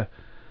there to.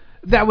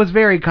 That was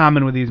very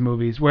common with these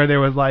movies, where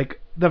there was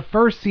the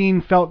first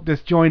scene felt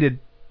disjointed,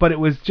 but it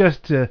was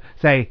just to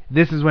say,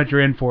 this is what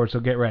you're in for, so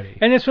get ready.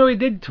 And so we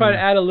did try to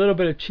add a little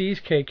bit of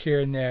cheesecake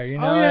here and there,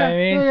 what I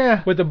mean?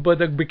 Yeah. With the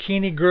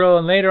bikini girl,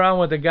 and later on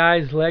when the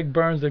guy's leg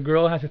burns, the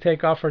girl has to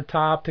take off her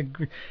top.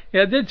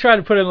 I did try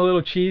to put in a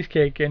little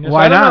cheesecake in there.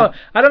 Why not?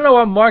 I don't know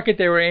what market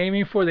they were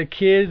aiming for, the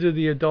kids or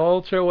the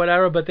adults or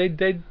whatever, but they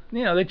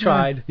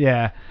tried.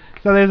 Yeah.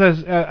 So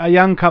there's a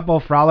young couple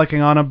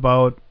frolicking on a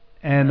boat,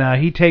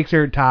 and he takes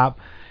her top,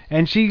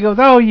 and she goes,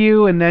 oh,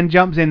 you, and then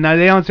jumps in. Now,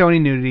 they don't show any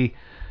nudity.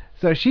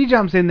 So she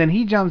jumps in, then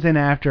he jumps in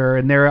after her,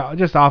 and they're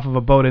just off of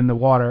a boat in the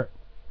water.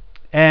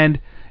 And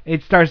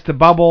it starts to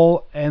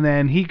bubble, and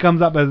then he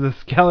comes up as a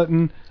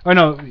skeleton. Or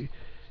no,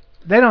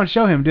 they don't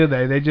show him, do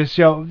they? They just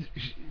show...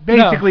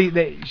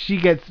 Basically, she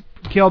gets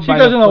killed by... She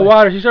goes in the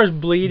water, she starts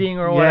bleeding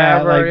or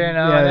whatever,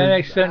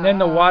 and then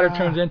the water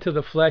turns into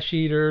the flesh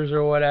eaters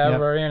or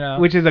whatever,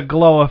 Which is a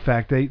glow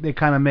effect. They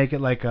kind of make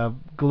it like a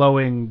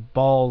glowing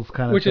balls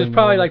kind of Which thing. is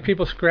probably like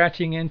people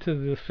scratching into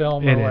the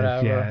film or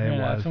whatever. It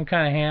was. Some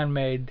kind of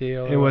handmade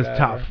deal. It was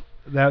tough.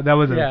 That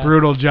was a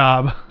brutal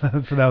job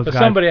for those guys.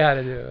 Somebody had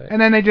to do it. And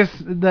then they just...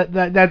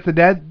 That's the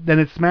dead... Then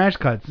it's smash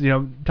cuts.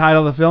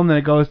 Title of the film, then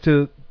it goes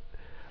to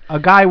a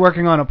guy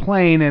working on a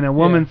plane and a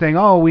woman saying,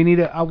 oh, we need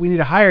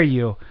to hire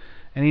you.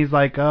 And he's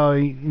like,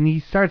 and he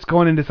starts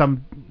going into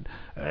some,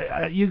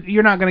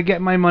 you're not going to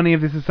get my money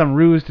if this is some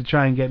ruse to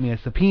try and get me a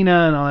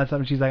subpoena and all that stuff.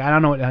 And she's like, I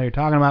don't know what the hell you're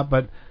talking about,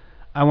 but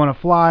I want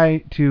to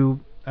fly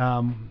to...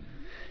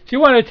 She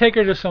wanted to take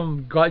her to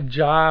some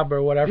job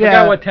or whatever. I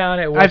forgot what town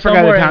it was. I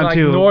forgot the town,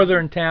 too.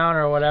 Northern town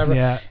or whatever.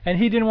 Yeah. And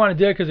he didn't want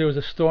to do it because there was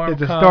a storm coming.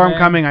 There's a storm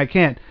coming, I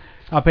can't.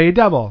 I'll pay you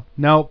double.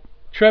 Nope.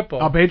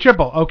 Triple. I'll pay you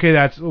triple. Okay,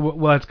 well,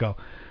 let's go.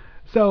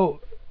 So...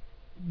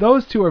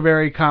 Those two are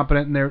very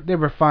competent, and they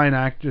were fine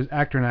actor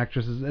and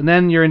actresses. And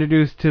then you're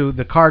introduced to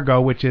the cargo,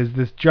 which is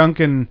this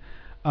drunken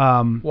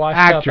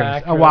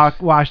actress, a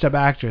washed-up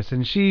actress,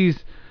 and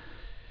she's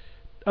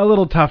a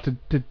little tough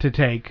to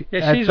take.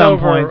 Yeah, she's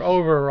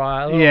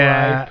overripe.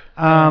 Yeah,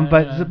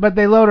 but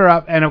they load her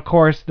up, and of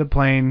course the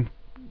plane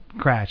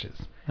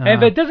crashes.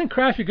 But it doesn't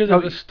crash because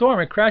of the storm.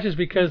 It crashes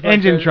because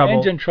engine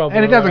trouble.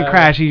 And it doesn't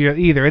crash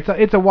either.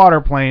 It's a water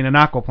plane, an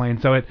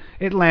aquaplane, so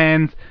it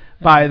lands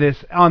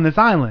on this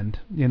island,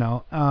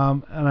 an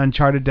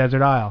uncharted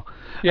desert isle.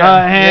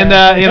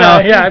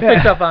 I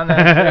picked up on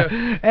that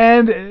too.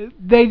 And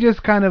they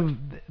just kind of,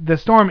 the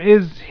storm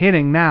is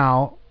hitting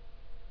now,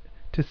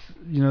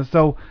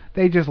 so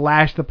they just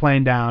lash the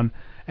plane down,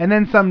 And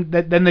then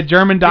then the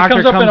German doctor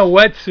comes up in a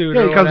wetsuit.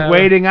 Yeah, he comes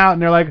wading out,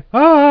 and they're like,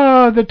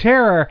 "Oh, the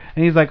terror!"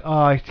 And he's like,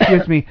 "Oh,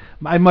 excuse me,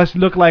 I must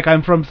look like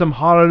I'm from some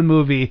horror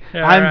movie.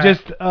 Yeah, I'm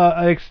just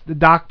a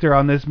doctor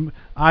on this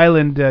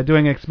island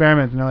doing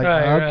experiments." And they're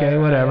like, "Okay,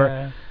 whatever."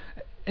 Right.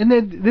 And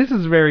then this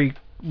is very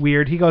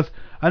weird. He goes,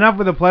 "Enough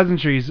with the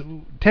pleasantries.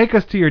 Take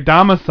us to your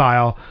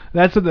domicile."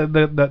 That's what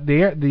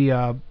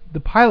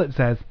the pilot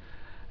says.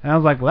 And I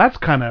was like, well, that's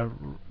kind of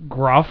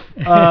gruff.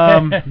 You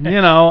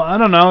know, I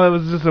don't know. It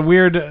was just a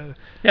weird.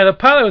 Yeah, the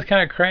pilot was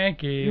kind of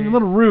cranky. A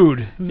little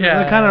rude.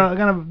 Yeah.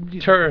 Kind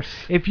of terse.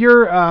 If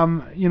you're,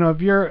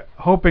 if you're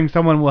hoping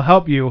someone will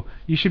help you,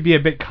 you should be a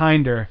bit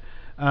kinder.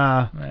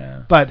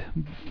 But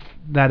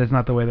that is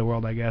not the way of the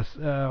world, I guess.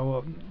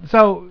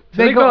 So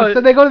they go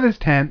to this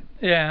tent.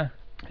 Yeah.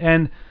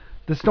 And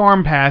the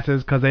storm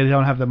passes because they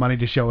don't have the money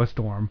to show a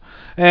storm,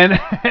 and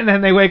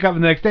then they wake up the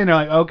next day and they're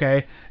like,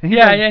 okay. And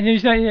and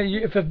he's not,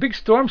 if a big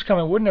storm's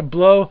coming, wouldn't it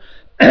blow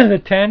the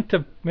tent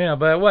to,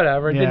 but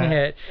whatever, it didn't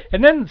hit.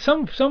 And then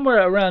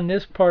somewhere around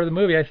this part of the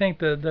movie, I think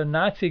the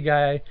Nazi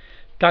guy,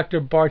 Dr.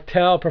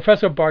 Bartel,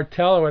 Professor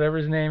Bartel or whatever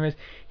his name is,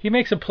 he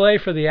makes a play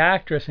for the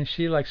actress and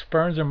she like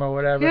spurns him or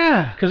whatever.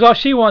 Yeah. Because all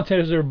she wants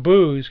is her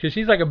booze, because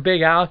she's like a big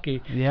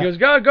alkie. Yeah. He goes,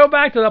 go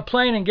back to the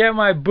plane and get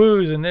my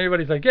booze, and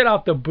everybody's like, get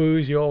off the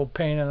booze, you old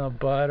pain in the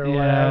butt or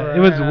whatever. It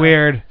was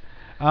weird.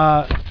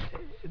 The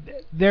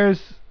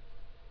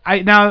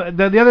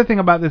other thing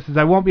about this is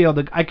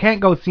I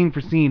can't go scene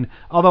for scene,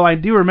 although I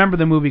do remember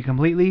the movie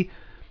completely.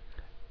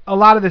 A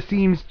lot of the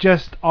scenes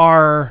just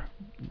are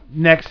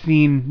next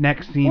scene.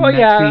 Well,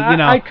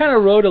 I kind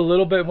of wrote a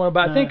little bit more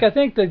about. I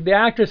think the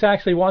actress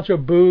actually wants her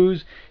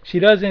booze. She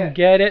doesn't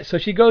get it, so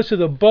she goes to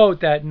the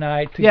boat that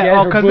night to get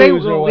her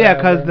booze or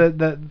whatever. Yeah,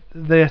 because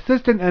the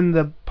assistant and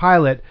the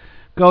pilot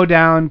go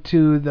down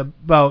to the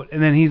boat,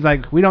 and then he's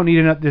like, "We don't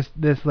need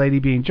this lady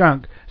being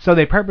drunk," so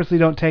they purposely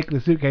don't take the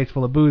suitcase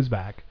full of booze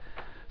back.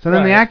 So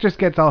then the actress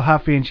gets all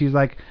huffy, and she's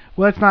like,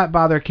 well, let's not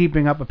bother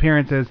keeping up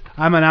appearances.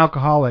 I'm an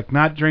alcoholic,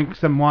 not drink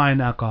some wine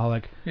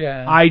alcoholic.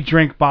 Yeah. I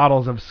drink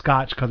bottles of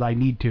scotch because I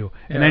need to.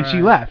 And then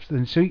she left.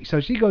 And so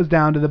she goes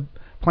down to the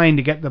plane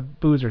to get the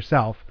booze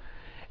herself.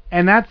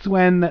 And that's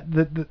when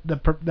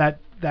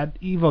that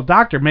evil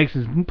doctor makes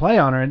his play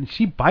on her, and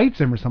she bites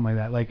him or something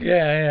like that. Like,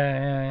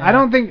 yeah. I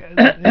don't think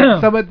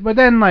so. But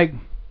then like.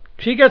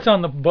 She gets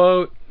on the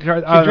boat. She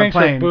drinks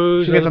her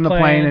booze. She gets on the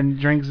plane and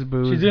drinks the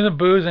booze. She's doing the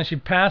booze and she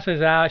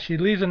passes out. She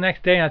leaves the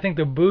next day, and I think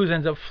the booze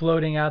ends up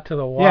floating out to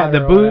the water.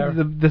 Yeah,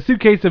 the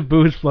suitcase of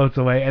booze floats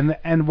away,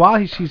 and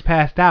while she's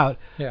passed out,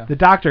 the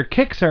doctor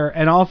kicks her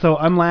and also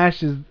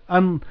unlashes.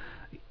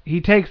 He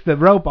takes the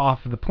rope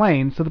off of the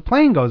plane, so the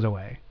plane goes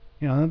away.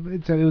 You know,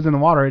 it was in the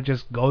water. It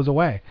just goes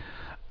away.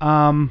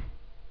 Now,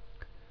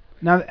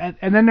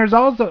 and then there's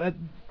also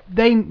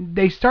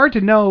they start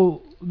to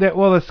know.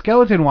 The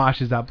skeleton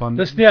washes up on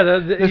this.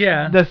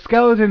 The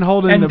skeleton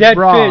holding and the dead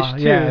bra.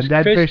 Fish too. Yeah,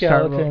 dead fish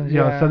start.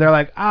 So they're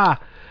like,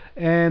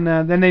 and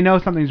then they know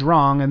something's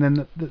wrong, and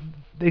then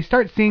they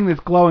start seeing this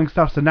glowing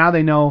stuff. So now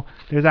they know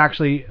there's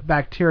actually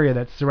bacteria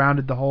that's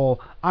surrounded the whole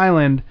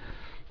island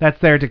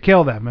that's there to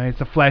kill them. And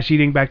it's a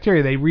flesh-eating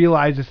bacteria. They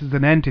realize this is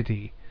an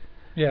entity.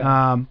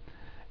 Yeah.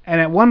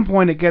 And at one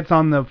point it gets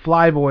on the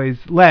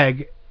flyboy's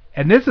leg.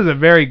 And this is a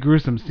very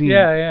gruesome scene.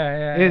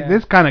 Yeah.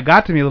 This kind of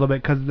got to me a little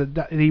bit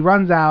because he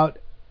runs out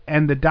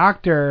and the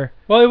doctor...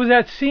 Well, it was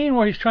that scene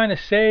where he's trying to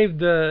save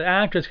the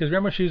actress because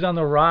remember she was on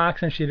the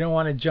rocks and she didn't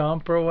want to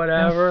jump or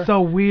whatever. That's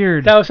so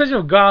weird. That was such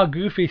a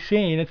goofy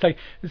scene. It's like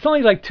it's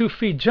only like 2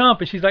 feet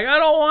jump and she's like, I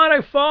don't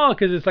want to fall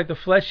because it's like the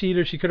flesh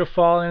eater. She could have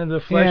fallen into the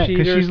flesh eater. Yeah,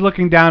 because she's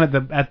looking down at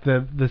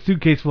the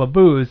suitcase full of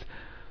booze.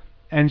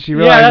 And she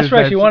realizes that's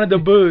right. She wanted the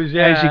booze.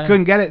 Yeah, and she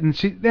couldn't get it, and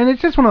it's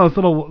just one of those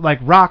little like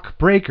rock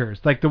breakers,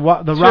 like the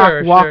rock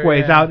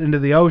walkways out into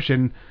the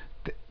ocean.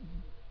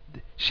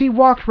 She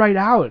walked right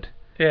out.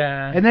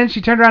 Yeah. And then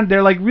she turned around.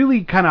 They're like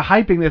really kind of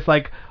hyping this,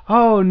 like,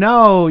 oh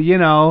no,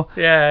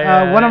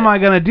 what am I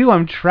gonna do?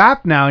 I'm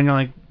trapped now. And you're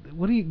like,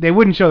 what do you? They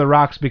wouldn't show the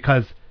rocks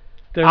because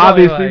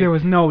obviously there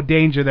was no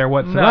danger there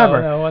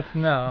whatsoever.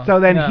 No. So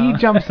then he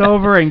jumps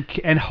over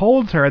and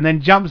holds her, and then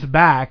jumps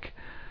back.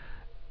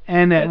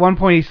 And at one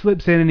point he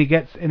slips in and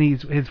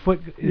his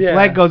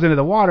leg goes into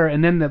the water,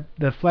 and then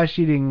the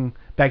flesh-eating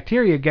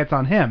bacteria gets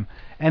on him,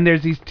 and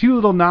there's these 2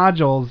 little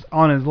nodules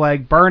on his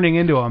leg burning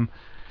into him,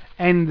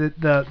 and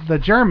the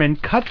German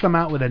cuts them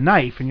out with a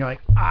knife, and you're like,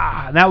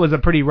 and that was a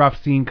pretty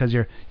rough scene because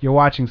you're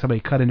watching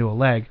somebody cut into a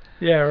leg.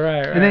 Yeah,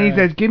 right. And then he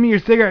says, "Give me your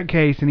cigarette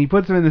case," and he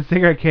puts him in the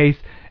cigarette case,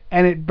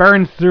 and it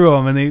burns through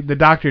him, and the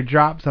doctor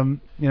drops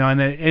him,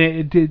 and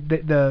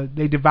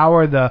they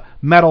devour the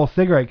metal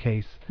cigarette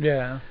case.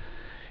 Yeah.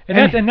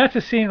 And that's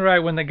a scene, right,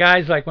 when the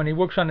guy's like, when he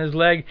works on his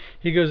leg,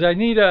 he goes, I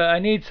need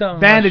some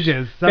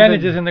bandages,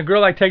 and the girl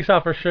like takes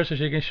off her shirt so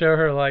she can show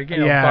her like body.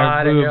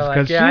 And you're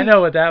like, I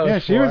know what that was. Yeah,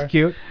 she was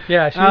cute.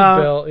 Yeah, she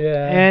was built.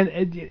 Yeah. And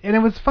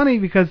it was funny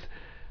because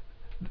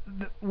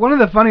one of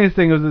the funniest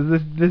things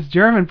was this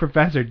German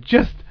professor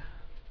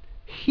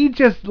he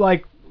just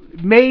like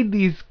made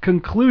these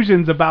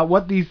conclusions about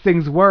what these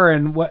things were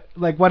and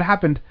what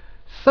happened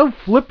so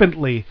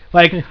flippantly,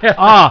 like,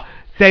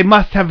 they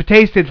must have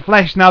tasted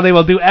flesh, now they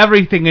will do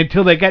everything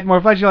until they get more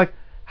flesh. You're like,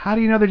 how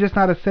do you know they're just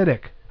not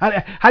acidic?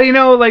 How do you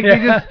know, like, they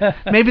just,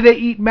 maybe they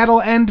eat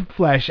metal and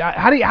flesh?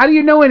 How do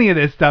you know any of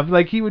this stuff?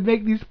 Like, he would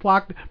make these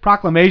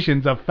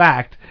proclamations of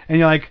fact, and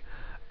you're like,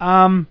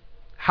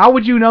 how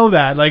would you know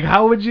that? Like,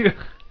 how would you,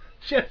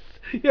 just,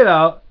 you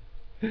know.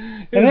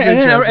 And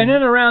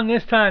then around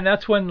this time,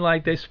 that's when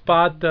like they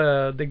spot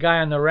the guy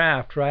on the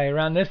raft, right?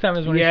 Around this time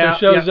is when he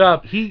shows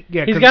up. He's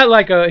got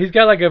like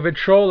a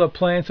Victrola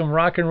playing some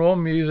rock and roll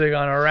music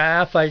on a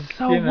raft, like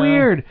so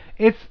weird.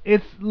 It's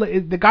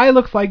the guy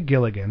looks like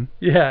Gilligan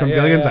from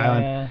Gilligan's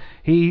Island.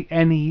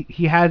 Yeah.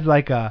 He has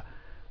like a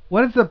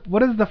what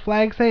does the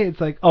flag say?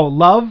 It's like, oh,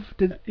 love.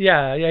 He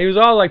was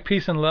all like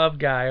peace and love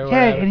guy. Or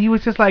whatever. And he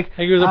was just like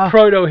he was a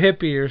proto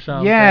hippie or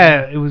something.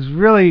 Yeah, it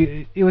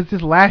was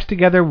just lashed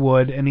together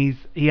wood, and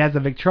he has a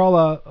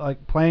Victrola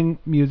like playing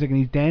music, and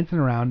he's dancing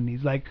around, and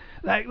he's like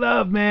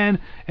love, man,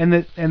 and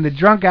the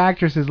drunk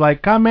actress is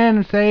like, come in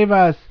and save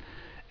us,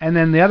 and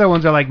then the other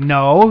ones are like,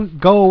 no,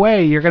 go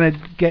away, you're gonna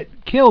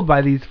get killed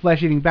by these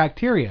flesh-eating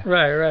bacteria.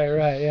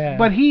 Right, yeah.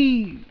 But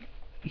he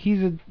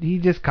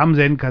just comes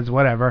in because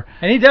whatever.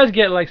 And he does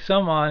get like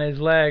some on his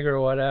leg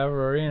or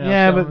whatever, you know.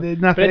 Yeah, but nothing.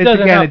 But it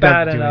doesn't again,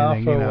 bad do enough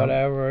anything, or you know?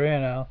 whatever, you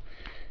know.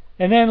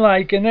 And then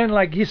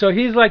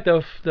he's like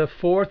the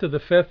fourth or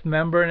the fifth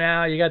member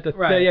now. You got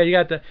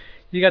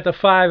you got the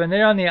five, and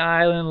they're on the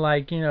island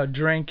like, you know,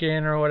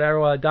 drinking or whatever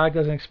while the doc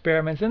does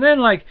experiments. And then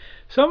like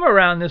somewhere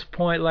around this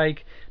point,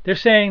 like they're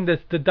saying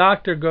that the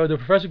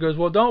professor goes,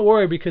 well, don't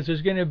worry because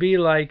there's going to be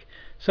like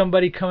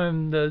somebody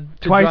coming to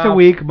twice a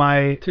week.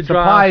 My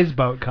supplies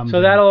boat comes. So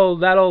in.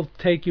 that'll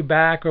take you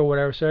back or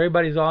whatever. So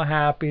everybody's all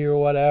happy or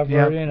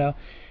whatever, you know.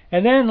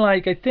 And then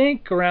like I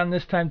think around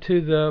this time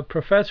too, the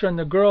professor and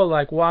the girl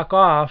like walk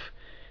off,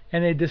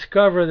 and they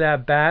discover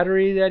that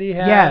battery that he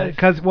has. Yeah,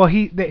 because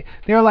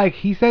they're like,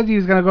 he says he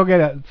was gonna go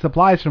get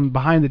supplies from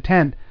behind the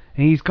tent,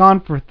 and he's gone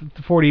for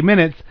 40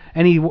 minutes,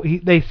 and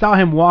they saw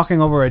him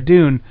walking over a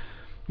dune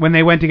when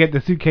they went to get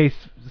the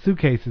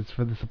suitcases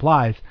for the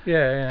supplies.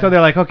 Yeah. So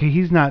they're like, okay,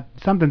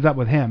 something's up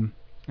with him,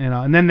 you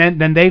know. And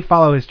then they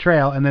follow his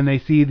trail, and then they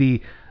see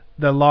the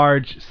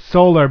large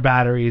solar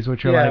batteries,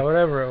 which are like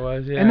whatever it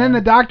was. Yeah. And then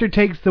the doctor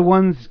takes the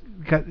ones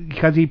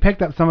because he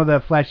picked up some of the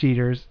flesh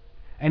eaters,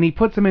 and he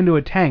puts them into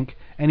a tank,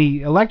 and he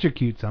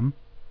electrocutes them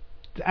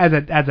as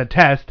a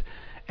test.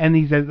 And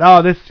he says,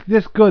 oh, this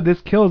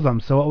kills them.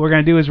 So what we're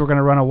gonna do is we're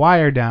gonna run a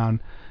wire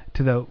down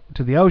to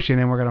the ocean,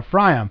 and we're gonna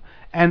fry them.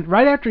 And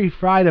right after he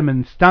fried him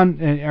and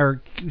stunned,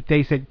 or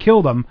they said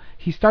killed him,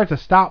 he starts a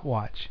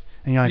stopwatch.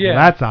 And you're like, well,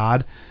 that's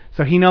odd.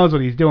 So he knows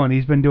what he's doing.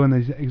 He's been doing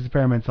these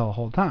experiments the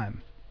whole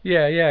time.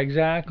 Yeah,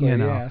 exactly. You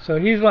know. Yeah. So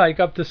he's like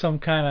up to some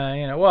kind of,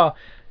 you know, well,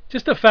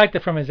 just the fact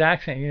that from his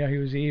accent, you know, he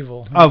was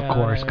evil. Of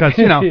course, because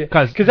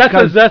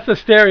that's the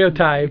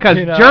stereotype. Because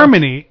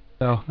Germany.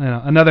 So, you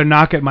know, another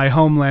knock at my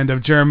homeland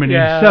of Germany.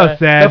 Yeah, so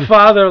sad. The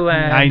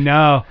fatherland. I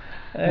know.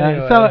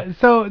 Anyway.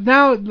 So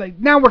now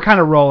we're kind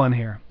of rolling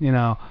here, you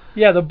know.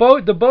 Yeah, the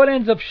boat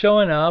ends up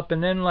showing up,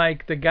 and then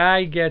like the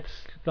guy gets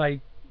like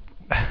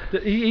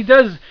he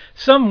does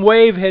some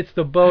wave hits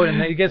the boat,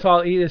 and he gets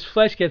his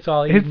flesh gets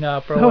all eaten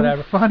up or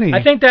whatever. Funny.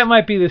 I think that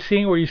might be the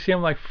scene where you see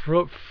him like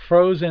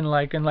frozen,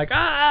 like and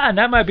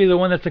that might be the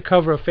one that's the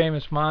cover of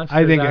Famous Monsters.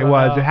 I think it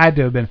was. It had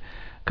to have been,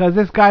 because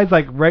this guy's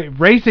like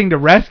racing to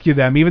rescue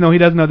them, even though he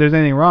doesn't know there's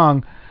anything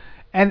wrong,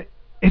 and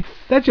it's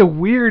such a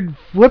weird,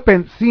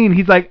 flippant scene.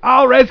 He's like,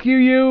 I'll rescue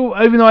you,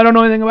 even though I don't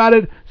know anything about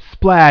it.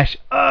 Splash.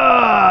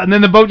 And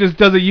then the boat just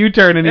does a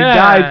U-turn and he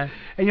dies.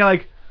 And you're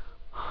like,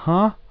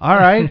 huh? All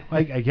right.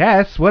 Like, I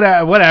guess.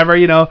 Whatever,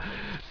 you know.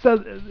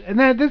 So, and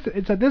then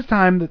it's at this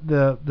time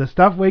that the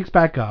stuff wakes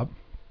back up.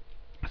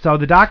 So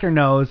the doctor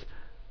knows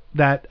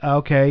that,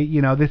 okay,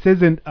 you know, this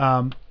isn't...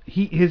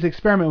 his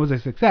experiment was a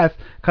success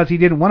because he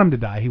didn't want him to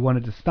die. He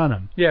wanted to stun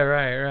him. Yeah,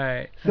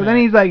 right. So then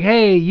he's like,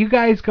 hey, you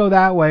guys go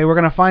that way. We're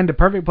going to find a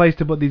perfect place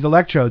to put these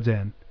electrodes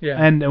in. Yeah.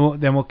 And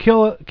then we'll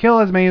kill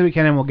as many as we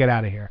can, and we'll get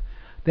out of here.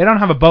 They don't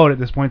have a boat at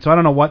this point, so I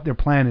don't know what their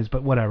plan is,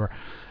 but whatever.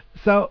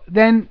 So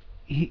then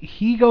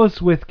he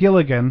goes with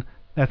Gilligan.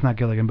 That's not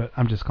Gilligan, but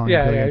I'm just calling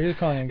him Gilligan. Yeah, you're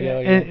calling him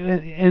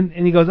Gilligan.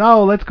 And he goes,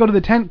 oh, let's go to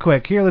the tent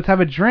quick. Here, let's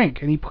have a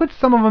drink. And he puts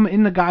some of them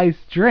in the guy's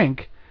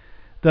drink,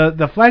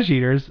 the flesh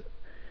eaters.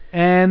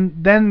 And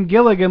then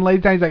Gilligan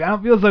lays down. He's like, I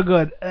don't feel so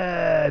good.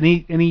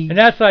 And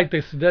that's like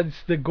that's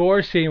the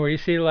gore scene where you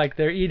see like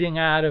they're eating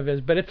out of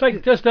his, but it's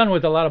like just done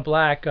with a lot of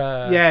black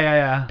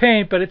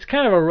paint. But it's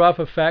kind of a rough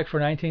effect for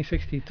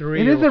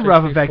 1963. It is a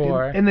rough effect,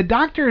 and the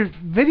doctor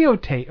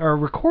videotape or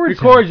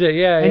records it.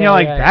 Yeah, and you're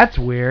like, that's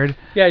weird.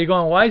 Yeah, you're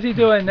going, why is he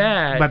doing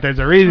that? But there's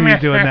a reason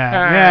he's doing that.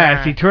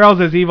 Yes, he twirls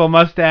his evil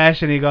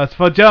mustache and he goes,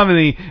 for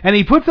Germany, and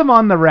he puts him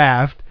on the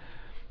raft.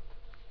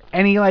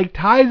 And he like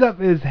ties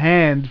up his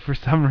hand for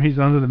some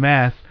reason under the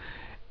mast,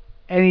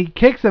 and he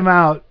kicks him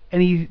out,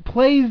 and he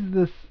plays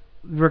the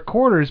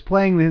recorders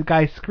playing the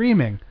guy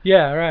screaming.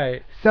 Yeah,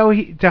 right. So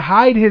to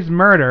hide his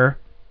murder,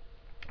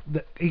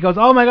 he goes,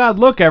 "Oh my God,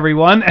 look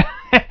everyone!"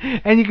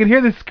 and you can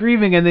hear the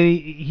screaming, and then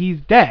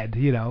he's dead,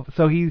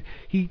 So he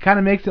kind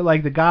of makes it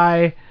like the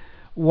guy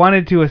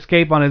wanted to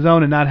escape on his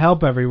own and not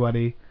help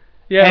everybody.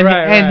 Yeah,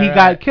 and he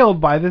got killed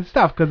by this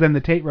stuff, because then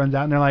the tape runs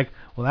out, and they're like,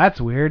 well,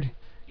 that's weird.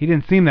 He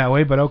didn't seem that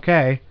way, but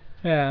okay.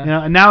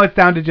 Yeah. And now it's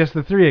down to just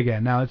the 3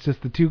 again. Now it's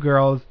just the 2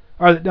 girls,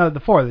 or no, the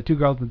 4, the 2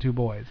 girls and the 2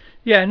 boys.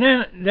 Yeah,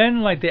 and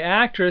then like the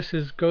actress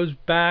goes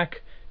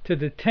back to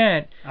the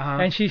tent,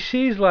 and she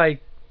sees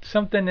like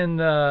something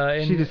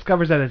she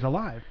discovers that it's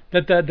alive.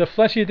 That the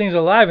fleshy thing's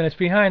alive, and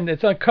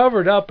it's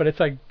uncovered up, but it's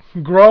like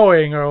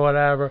growing or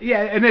whatever.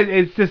 Yeah, and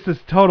it's just this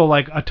total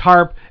like a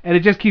tarp, and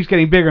it just keeps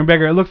getting bigger and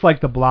bigger. It looks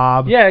like the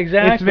Blob. Yeah,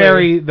 exactly. It's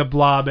very the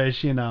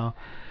Blob-ish, And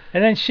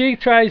then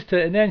she's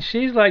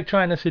like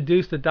trying to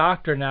seduce the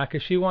doctor now,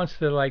 because she wants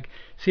to like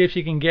see if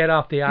she can get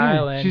off the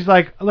island. She's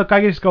like, look, I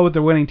can just go with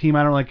the winning team.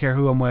 I don't really care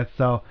who I'm with.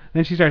 So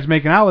then she starts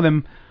making out with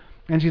him,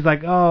 and she's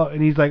like, oh,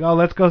 and he's like, oh,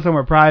 let's go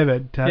somewhere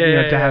private to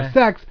have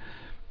sex.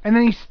 And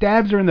then he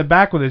stabs her in the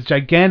back with his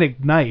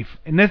gigantic knife,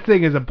 and this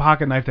thing is a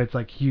pocket knife that's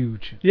like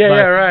huge. Yeah,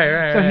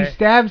 right. So he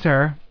stabs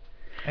her,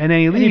 and then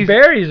he leaves. And he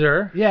buries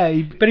her.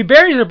 Yeah, but he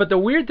buries her. But the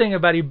weird thing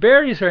about he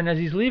buries her, and as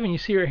he's leaving, you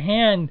see her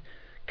hand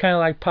kind of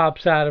like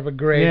pops out of a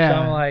grave. Yeah.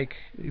 So I'm like,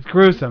 it's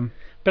gruesome.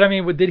 But I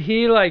mean, did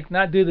he like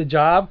not do the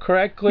job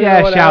correctly? Yeah,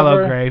 or whatever?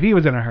 Shallow grave. He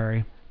was in a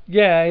hurry.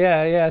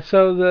 Yeah.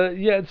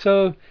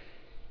 So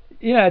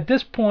at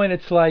this point,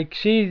 it's like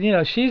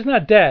she's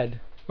not dead.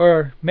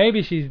 Or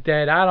maybe she's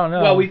dead. I don't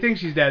know. Well, we think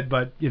she's dead,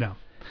 but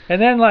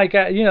And then, like,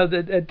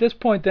 at this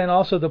point, then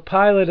also the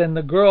pilot and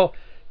the girl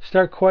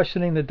start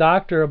questioning the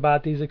doctor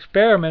about these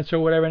experiments or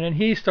whatever. And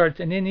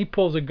then he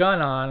pulls a gun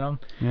on him.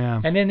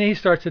 Yeah. And then he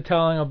starts to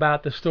tell him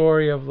about the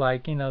story of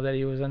like, that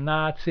he was a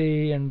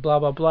Nazi and blah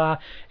blah blah.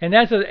 And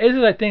this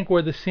is I think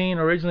where the scene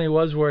originally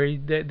was, where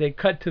they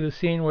cut to the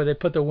scene where they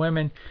put the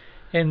women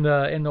in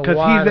the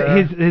water.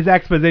 Because his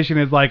exposition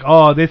is like,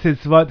 oh, this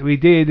is what we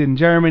did in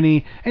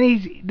Germany,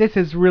 and this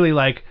is really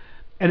like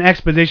an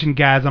exposition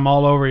gasm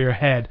all over your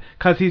head,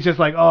 because he's just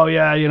like, oh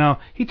yeah,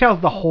 he tells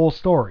the whole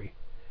story.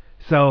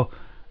 So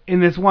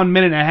in this 1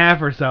 minute and a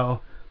half or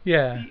so,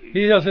 yeah,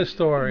 he tells his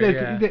story.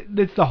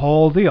 It's the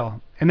whole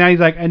deal. And now he's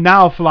like, and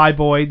now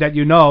Flyboy, that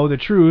the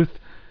truth.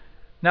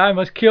 Now I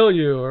must kill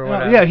you, or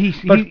whatever.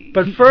 Yeah,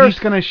 but first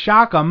he's gonna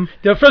shock him.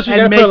 First we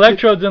gotta put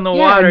electrodes in the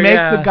water. And make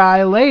the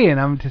guy lay in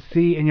him to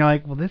see, and you're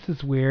like, well, this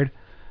is weird.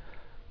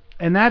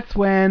 And that's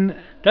when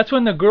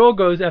the girl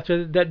goes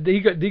after that.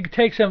 He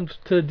takes him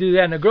to do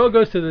that, and the girl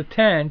goes to the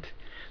tent.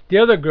 The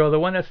other girl, the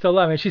one that's still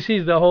alive, and she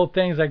sees the whole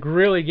thing's like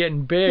really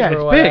getting big. Yeah,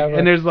 it's big,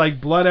 and there's like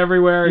blood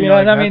everywhere.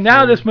 And I mean,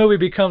 now this movie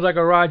becomes like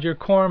a Roger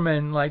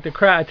Corman, like the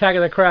Attack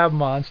of the Crab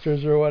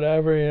Monsters or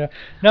whatever.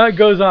 Now it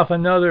goes off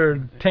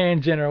another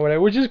tangent or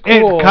whatever, which is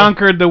cool. It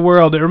conquered the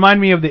world. It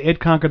reminded me of the It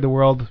Conquered the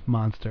World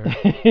monster.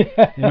 You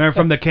remember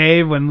from the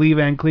cave when Lee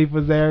Van Cleef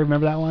was there?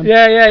 Remember that one?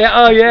 Yeah.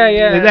 Oh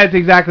yeah. That's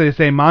exactly the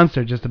same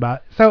monster, just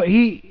about. So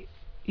he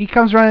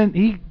comes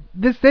running.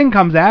 This thing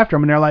comes after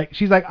him, and they're like,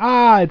 she's like,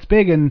 it's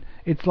big, and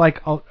it's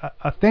like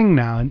a thing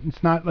now, and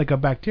it's not like a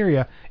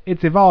bacteria,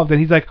 it's evolved.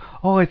 And he's like,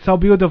 oh, it's so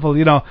beautiful.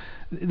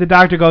 The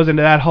doctor goes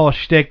into that whole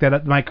shtick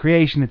that my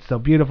creation, it's so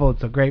beautiful,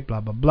 it's so great,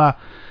 blah blah blah.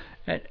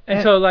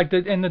 And so like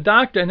the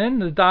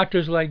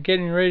doctor's like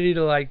getting ready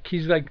to like,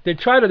 he's like, they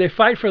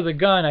fight for the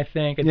gun, I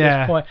think, at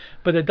this point,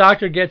 but the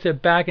doctor gets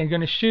it back and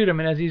going to shoot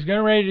him, and as he's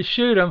getting ready to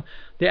shoot him,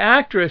 the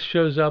actress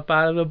shows up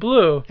out of the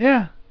blue.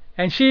 Yeah.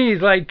 And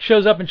she's like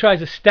shows up and tries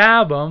to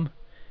stab him,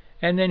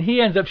 and then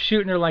he ends up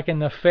shooting her like in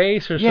the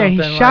face or something.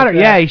 Yeah, he shot her.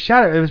 Yeah, he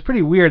shot her. It was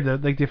pretty weird.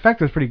 The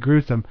effect was pretty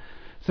gruesome.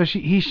 So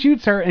he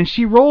shoots her, and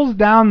she rolls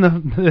down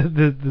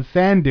the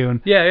sand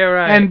dune. Yeah,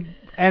 right.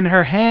 And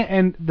her hand,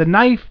 and the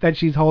knife that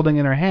she's holding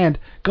in her hand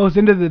goes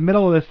into the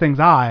middle of this thing's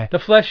eye. The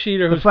flesh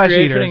eater who's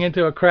turning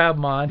into a crab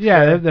monster.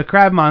 Yeah, the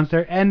crab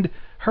monster, and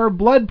her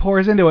blood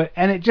pours into it,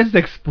 and it just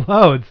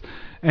explodes.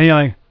 And you're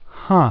like,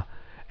 huh.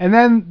 And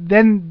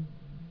then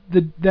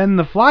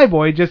the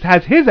Flyboy just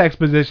has his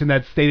exposition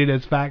that's stated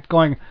as fact,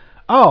 going,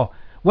 oh,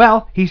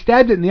 well, he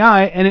stabbed it in the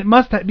eye, and it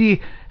must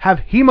have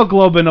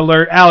hemoglobin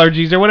alert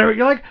allergies or whatever.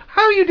 You're like,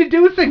 how are you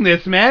deducing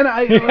this, man?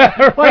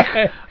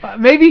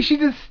 Maybe she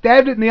just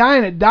stabbed it in the eye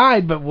and it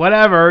died, but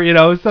whatever,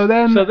 So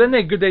then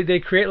they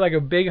create like a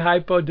big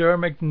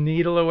hypodermic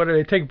needle or whatever.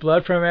 They take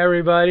blood from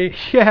everybody.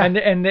 Yeah.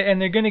 And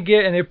they're gonna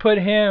they put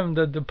him,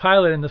 the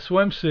pilot, in the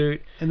swimsuit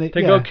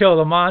to go kill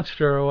the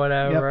monster or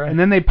whatever. Yep. And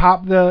then they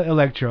pop the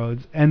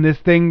electrodes, and this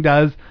thing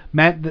does.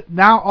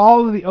 Now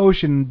all of the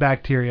ocean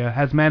bacteria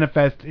has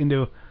manifested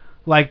into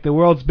like the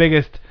world's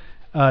biggest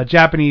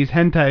Japanese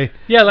hentai,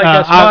 like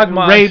a smog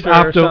monster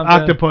rape or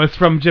octopus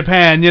from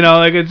Japan.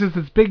 Like it's just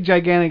this big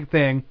gigantic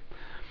thing.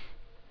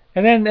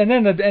 And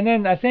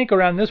then I think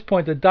around this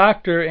point the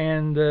doctor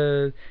and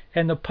the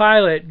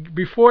pilot,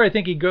 before I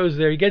think he goes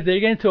there, they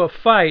get into a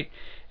fight,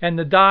 and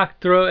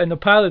the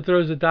pilot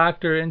throws the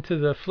doctor into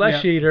the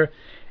flesh eater.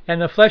 And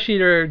the flesh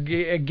eater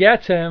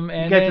gets him,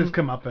 and he gets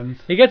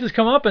his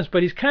comeuppance.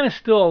 But he's kind of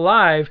still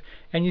alive,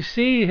 and you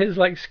see his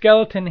like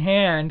skeleton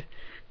hand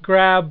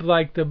grab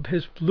like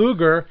his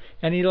Luger,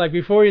 and he like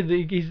before he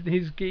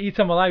eats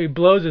him alive, he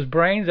blows his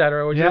brains out of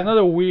her, which is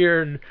another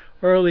weird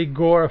early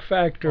gore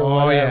effect or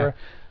whatever.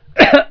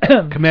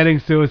 Yeah. Committing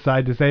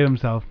suicide to save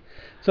himself.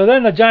 So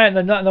then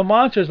the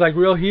monster's like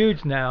real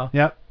huge now.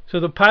 Yep. So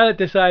the pilot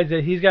decides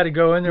that he's got to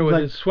go in there with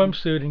his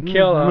swimsuit and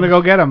kill him. I'm gonna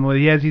go get him.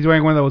 He's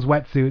wearing one of those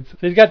wetsuits. So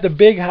he's got the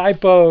big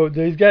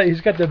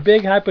he's got the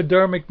big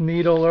hypodermic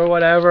needle or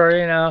whatever,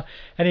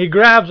 and he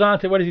grabs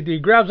onto, what does he do? He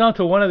grabs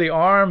onto one of the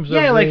arms.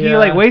 Yeah, of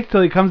he waits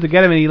till he comes to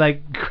get him, and he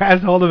like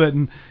grabs hold of it,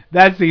 and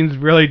that scene's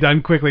really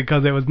done quickly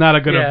because it was not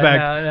a good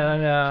effect.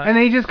 No. And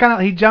then he just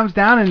he jumps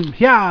down and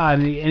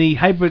he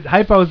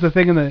hypos the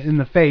thing in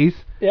the face.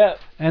 Yeah.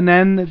 And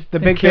then the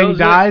big thing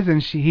dies,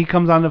 and he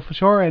comes on the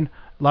shore and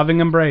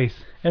loving embrace.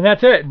 And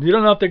that's it. You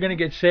don't know if they're going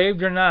to get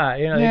saved or not.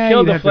 They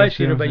killed the flesh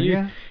eater, but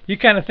you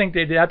kind of think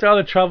they did. After all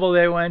the trouble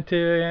they went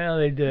to,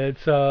 they did.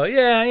 So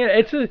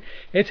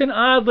it's an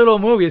odd little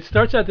movie. It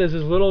starts out as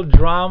this little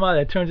drama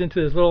that turns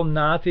into this little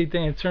Nazi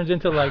thing. It turns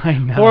into like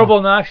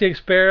horrible Nazi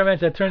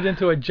experiments. That turns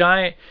into a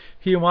giant,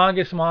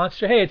 humongous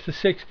monster. Hey, it's the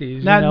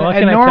 60s.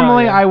 And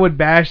normally I would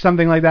bash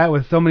something like that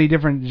with so many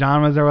different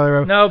genres or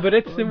whatever. No, but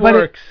it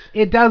works.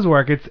 It does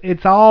work.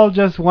 It's all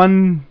just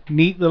one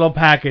neat little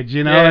package,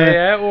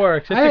 Yeah, it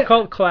works. It's a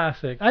cult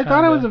classic. I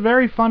thought it was a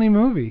very funny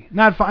movie.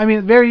 Not fun. I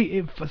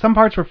mean, some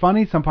parts were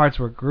funny, some parts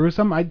were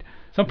gruesome.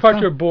 Some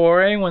parts were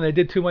boring when they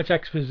did too much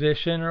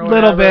exposition or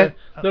whatever. Little bit.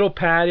 Little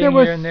padding there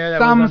was here and there. That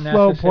some was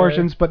slow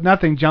portions, but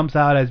nothing jumps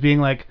out as being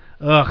like,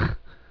 ugh.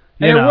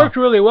 And it worked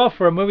really well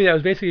for a movie that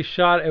was basically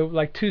shot at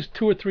like two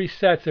or three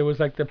sets. It was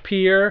like the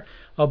pier,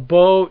 a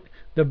boat,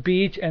 the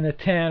beach, and a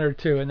tent or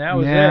two, and that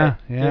was it.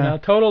 Yeah.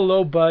 Total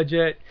low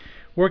budget,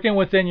 working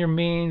within your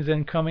means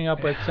and coming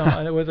up with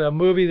with a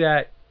movie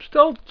that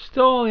still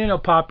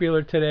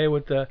popular today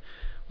with the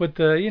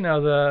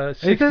the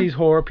 60s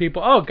horror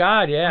people. Oh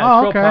God, yeah,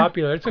 it's real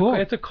popular.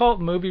 It's a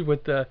cult movie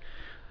with the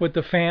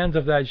fans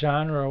of that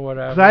genre or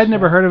whatever. Because I had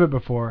never heard of it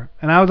before,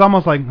 and I was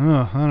almost like,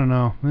 I don't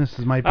know,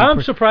 might be.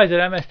 I'm surprised that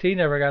MST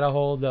never got a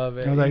hold of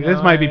it. I was like, this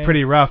might be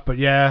pretty rough, but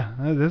this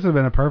would have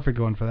been a perfect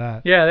one for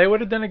that. Yeah, they would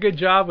have done a good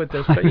job with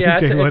this, but yeah,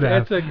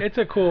 it's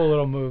a cool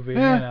little movie.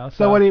 Yeah.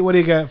 So what do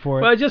you get for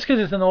it? Well, just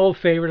because it's an old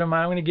favorite of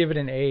mine, I'm going to give it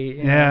an 8.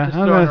 I'm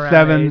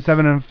going to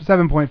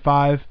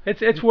 7.5.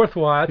 It's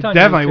worthwhile. It's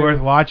definitely worth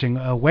watching.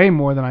 Way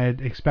more than I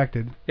had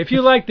expected. If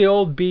you like the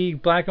old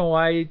black and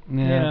white,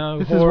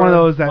 this is one of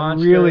those that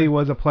really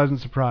was a pleasant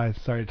surprise.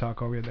 Sorry to talk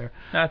over you there.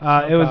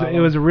 It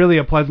was really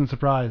a pleasant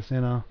surprise,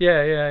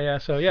 Yeah.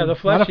 So the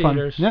Flesh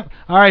Eaters. Yep.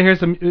 All right,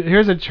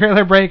 here's a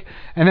trailer break,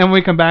 and then when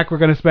we come back, we're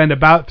going to spend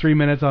about 3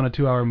 minutes on a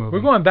 2-hour movie.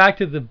 We're going back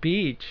to the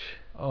beach.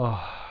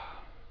 Oh.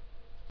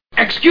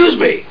 Excuse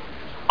me.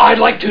 I'd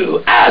like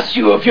to ask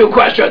you a few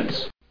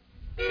questions.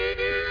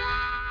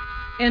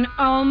 An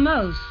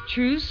almost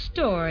true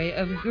story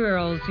of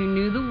girls who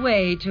knew the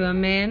way to a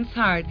man's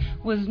heart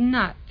was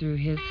not through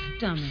his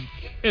stomach.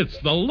 It's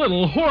the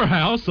Little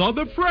Whorehouse on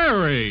the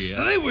Prairie.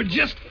 They were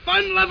just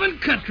fun-loving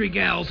country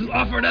gals who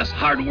offered us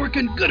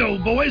hard-working good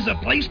old boys a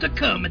place to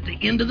come at the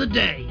end of the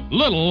day.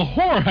 Little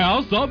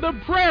Whorehouse on the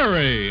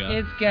Prairie.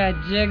 It's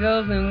got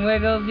jiggles and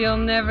wiggles you'll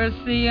never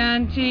see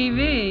on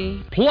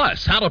TV.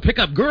 Plus, how to pick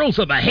up girls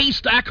at the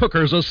Haystack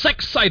Hookers, a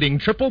sex-citing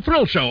triple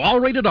thrill show, all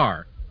rated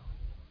R.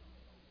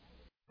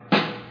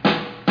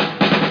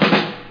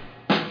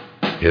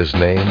 His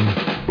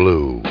name,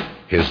 Blue.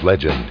 His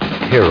legend,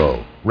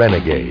 hero,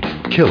 renegade,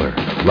 killer,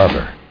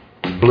 lover.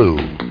 Blue,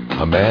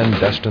 a man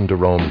destined to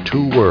roam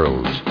 2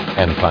 worlds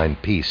and find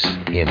peace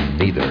in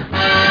neither.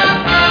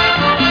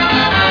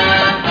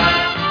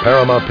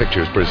 Paramount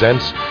Pictures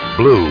presents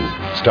Blue,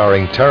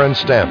 starring Terrence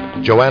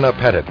Stamp, Joanna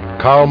Pettit,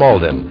 Carl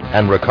Malden,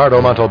 and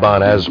Ricardo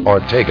Montalban as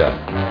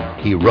Ortega.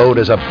 He rode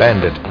as a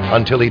bandit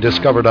until he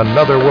discovered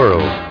another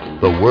world,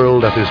 the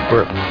world of his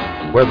birth,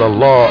 where the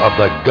law of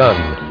the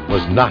gun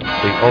was not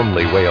the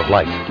only way of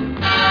life.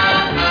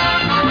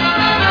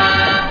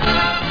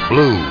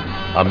 Blue,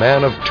 a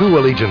man of 2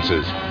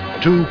 allegiances,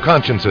 2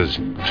 consciences,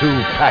 2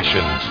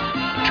 passions,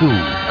 2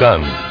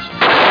 guns.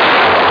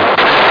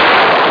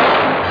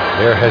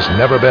 There has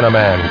never been a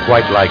man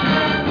quite like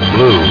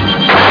Blue.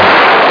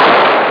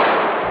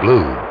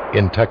 Blue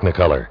in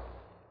Technicolor.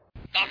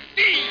 A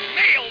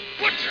female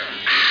butcher!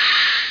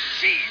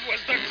 She was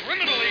the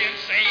criminally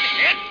insane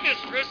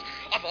headmistress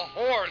of a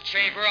whore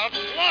chamber of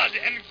blood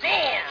and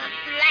gore.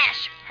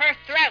 Slash her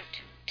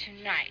throat.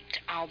 Tonight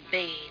I'll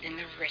bathe in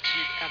the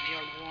richness of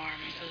your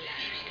warm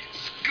blood.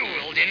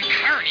 Schooled in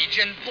carnage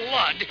and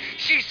blood,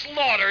 she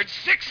slaughtered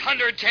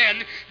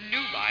 610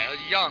 nubile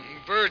young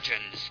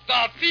virgins.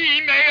 The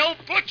female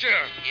butcher,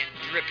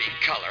 in dripping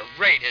color,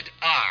 rated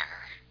R.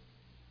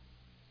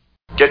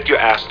 Get your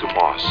ass to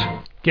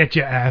Moss. Get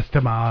your ass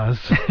to Moss.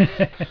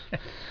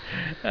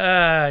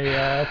 Yeah,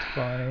 that's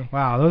funny.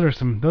 Wow,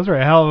 those are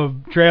a hell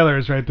of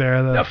trailers right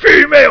there. The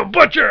female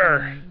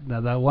butcher.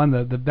 That one,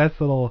 the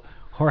best little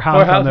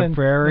whorehouse on the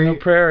prairie. On the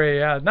prairie,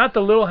 yeah. Not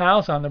the Little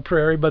House on the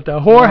Prairie, but the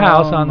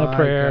whorehouse on the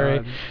prairie.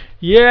 God.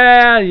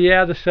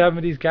 Yeah, the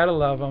 70s. Gotta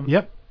love them.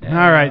 Yep. All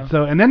right.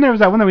 So, and then there was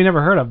that one that we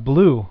never heard of,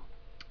 Blue.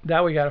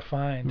 That we gotta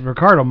find.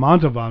 Ricardo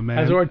Montalban, man.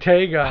 As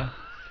Ortega.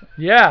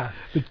 Yeah.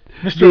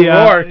 Mr.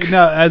 Rourke.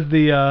 No, as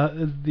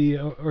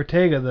the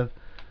Ortega,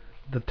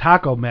 the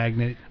taco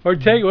magnate.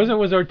 Ortega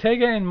was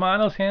Ortega in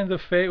Mono's Hands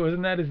of Fate?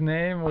 Wasn't that his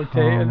name?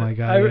 Ortega. Oh my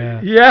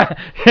God! Yeah,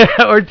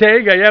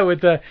 Ortega. Yeah,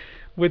 with the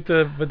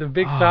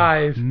big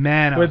thighs.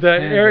 Man, with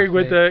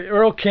the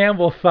Earl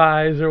Campbell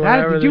thighs or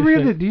whatever.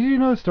 Did you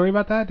know the story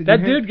about that?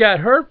 That dude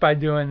got hurt by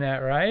doing that,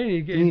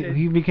 right?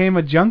 He became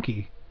a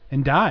junkie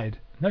and died.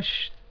 No,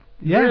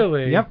 yeah,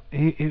 really? Yep.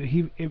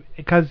 He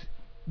because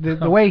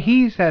the way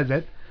he says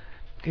it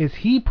is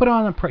he put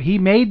on he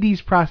made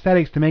these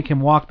prosthetics to make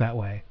him walk that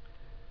way.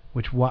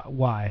 Which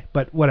why?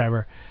 But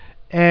whatever.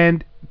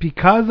 And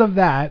because of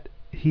that,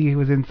 he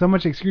was in so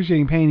much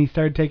excruciating pain, he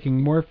started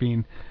taking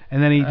morphine,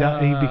 and then he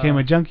became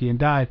a junkie and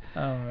died.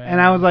 Oh, man. And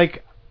I was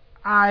like,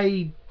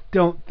 I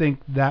don't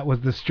think that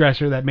was the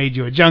stressor that made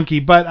you a junkie,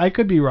 but I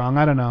could be wrong.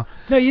 I don't know.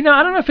 No,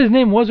 I don't know if his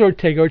name was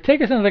Ortega.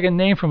 Ortega sounds like a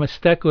name from a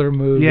Steckler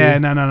movie. Yeah,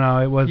 no,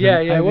 it wasn't.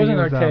 Yeah, it wasn't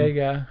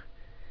Ortega.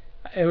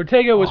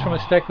 Ortega was from a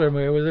Steckler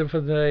movie. It was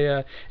for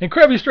the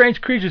incredibly strange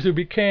creatures who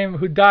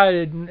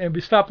died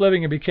and stopped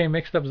living and became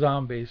mixed up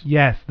zombies.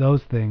 Yes,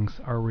 those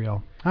things are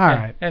real. All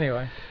right.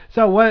 Anyway.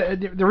 So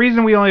the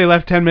reason we only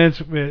left 10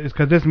 minutes is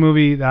because this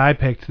movie that I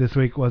picked this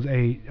week was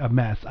a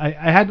mess. I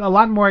had a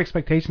lot more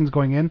expectations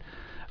going in.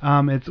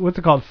 It's what's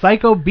it called?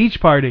 Psycho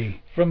Beach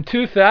Party. From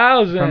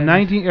 2000. From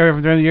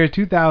the year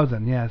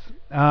 2000. Yes.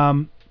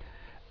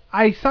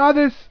 I saw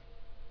this.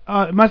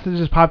 It must have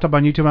just popped up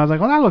on YouTube, and I was like,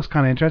 well, that looks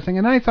kind of interesting.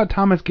 And then I saw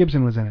Thomas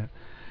Gibson was in it.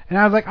 And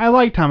I was like, I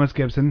like Thomas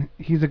Gibson.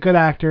 He's a good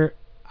actor.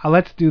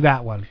 Let's do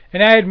that one.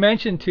 And I had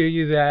mentioned to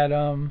you that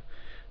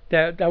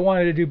that I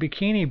wanted to do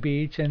Bikini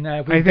Beach, and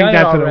I think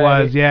that's what it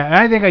was, yeah. And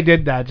I think I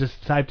did that,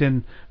 just typed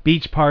in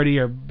beach party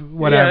or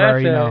whatever,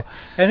 yeah,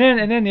 And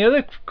then the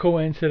other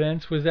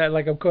coincidence was that,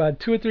 like, 2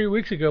 or 3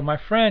 weeks ago, my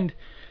friend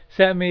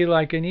sent me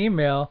like an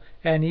email,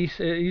 and he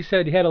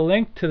said he had a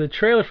link to the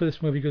trailer for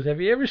this movie. He goes, have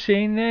you ever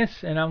seen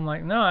this? And I'm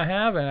like, no, I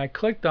haven't. I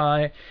clicked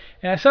on it,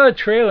 and I saw the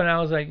trailer, and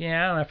I was like,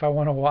 yeah, I don't know if I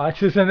want to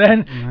watch this. And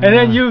then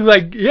you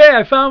like, yeah,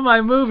 I found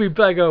my movie.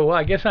 But I go, well,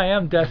 I guess I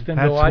am destined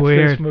to watch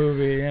this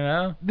movie,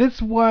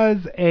 This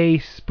was a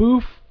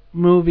spoof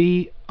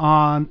movie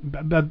on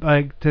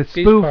to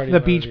spoof the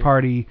beach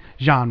party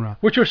genre,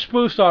 which were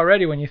spoofs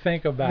already when you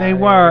think about it. They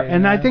were,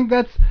 and I think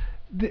that's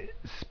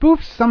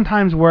spoofs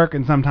sometimes work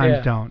and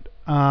sometimes don't.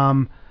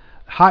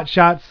 Hot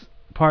Shots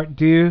Part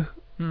 2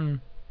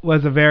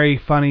 was a very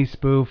funny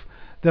spoof.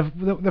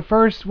 The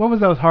first, what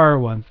was those horror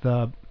ones?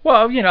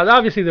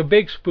 Obviously the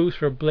big spoofs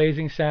were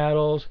Blazing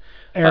Saddles,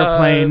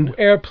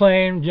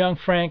 Airplane, Young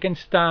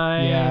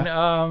Frankenstein,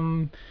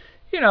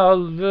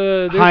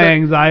 High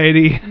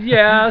Anxiety.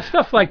 Yeah,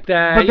 stuff like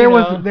that. But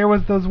there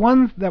was those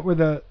ones that were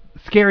the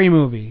scary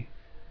movie.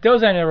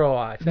 Those I never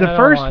watched. The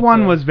first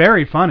one was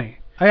very funny.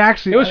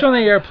 It was from the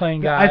Airplane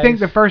guys. I think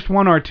the first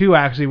one or two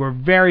actually were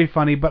very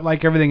funny, but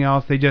like everything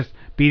else, they just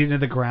beat it to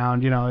the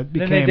ground. It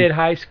became. Then they did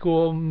High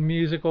School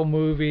Musical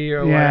movie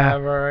or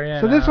whatever.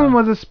 So this one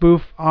was a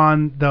spoof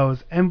on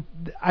those, and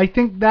I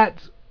think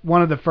that's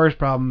one of the first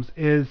problems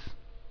is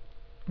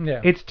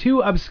it's too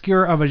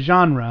obscure of a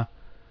genre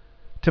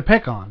to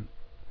pick on.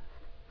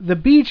 The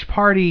beach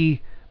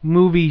party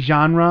movie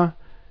genre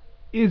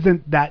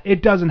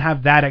it doesn't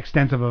have that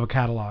extensive of a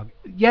catalog.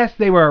 Yes,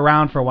 they were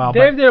around for a while.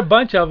 There are a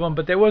bunch of them,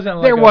 but there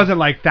wasn't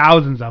like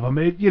thousands of them.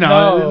 It's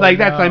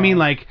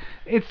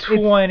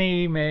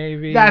 20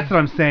 maybe. That's what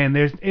I'm saying.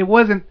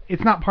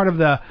 It's not part of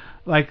the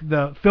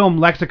film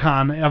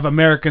lexicon of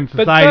American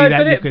society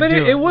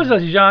it was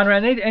a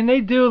genre, and they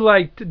do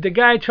like the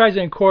guy tries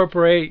to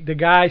incorporate the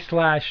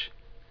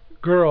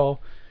guy/girl.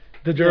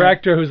 The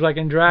director who's like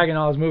in drag in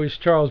all his movies,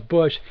 Charles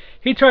Bush,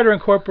 he tried to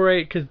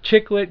incorporate, because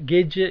Chicklet,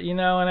 Gidget, you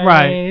know what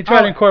I mean? He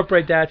tried to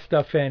incorporate that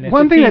stuff in.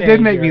 One thing that did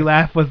make me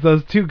laugh was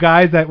those two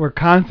guys that were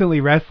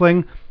constantly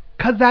wrestling,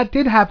 because that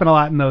did happen a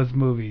lot in those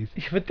movies.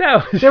 But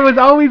there was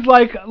always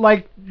like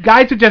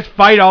guys who just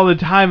fight all the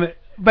time.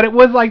 But it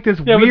was like this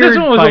weird but this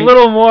one was fight. A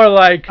little more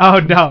like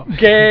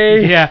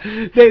gay. Yeah.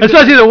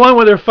 Especially the one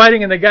where they're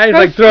fighting and the guy's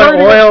like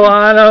throwing oil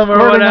on them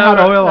or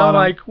whatever. I'm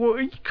like,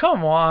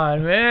 come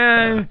on,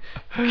 man.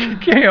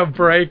 Give me a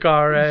break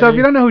already. So if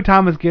you don't know who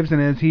Thomas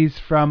Gibson is, he's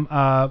from,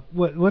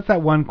 what's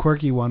that one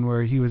quirky one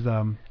where he was...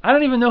 I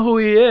don't even know who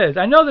he is.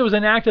 I know there was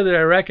an actor that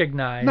I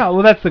recognized. No,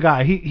 well, that's the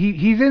guy.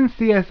 He's in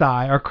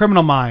CSI, or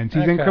Criminal Minds.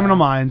 He's in Criminal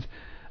Minds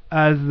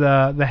as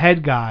the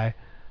head guy.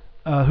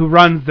 Who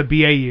runs the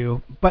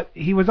BAU, but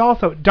he was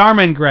also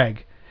Dharma and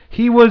Greg.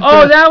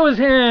 That was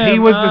him. He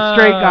was the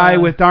straight guy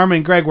with Dharma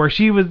and Greg, where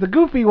she was the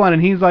goofy one,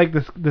 and he's like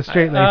the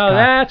straight-laced guy. Oh,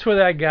 that's where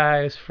that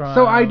guy is from.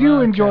 So I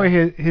do enjoy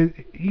his.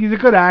 He's a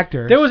good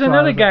actor. There was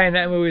another guy in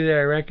that movie that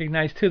I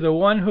recognized too. The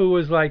one who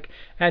was like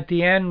at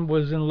the end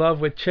was in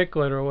love with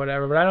Chicklet or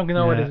whatever, but I don't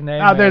know what his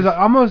name is. There's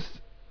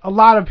almost a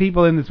lot of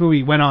people in this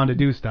movie went on to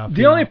do stuff.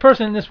 The only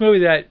person in this movie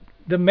that.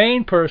 The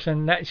main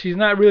person, she's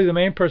not really the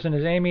main person,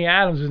 is Amy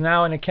Adams, who's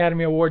now an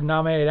Academy Award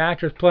nominated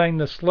actress playing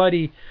the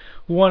slutty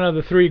one of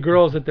the three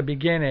girls at the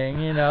beginning,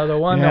 the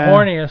Yeah.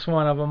 horniest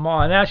one of them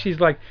all. And now she's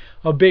like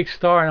a big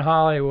star in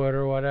Hollywood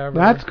or whatever.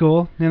 That's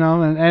cool,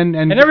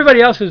 and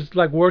everybody else is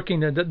like working.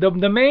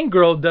 The main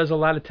girl does a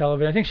lot of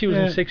television. I think she was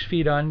in 6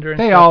 Feet Under. And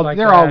they're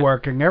that. all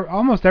working.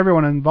 Almost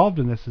everyone involved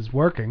in this is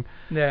working.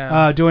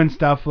 Yeah. Doing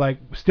stuff like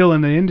still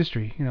in the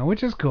industry,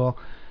 which is cool.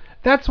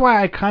 That's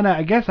why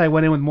I guess I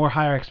went in with more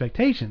higher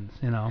expectations,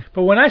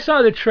 But when I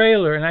saw the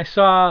trailer and I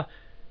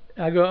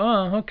go,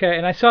 oh, okay,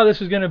 and I saw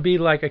this was going to be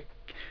like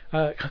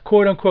a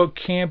quote-unquote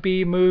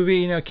campy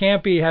movie.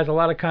 Campy has a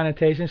lot of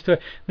connotations to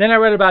it. Then I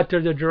read about the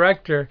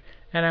director,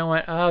 and I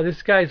went, oh,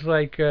 this guy's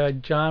like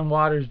John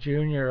Waters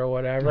Jr. or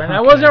whatever. And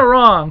I wasn't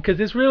wrong, because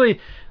this really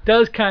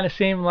does kind of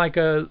seem like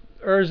a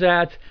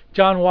ersatz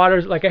John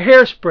Waters, like a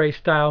Hairspray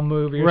style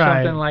movie or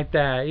something like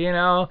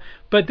that,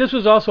 But this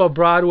was also a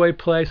Broadway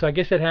play, so I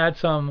guess it had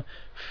some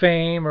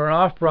fame, or an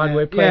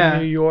off-Broadway play in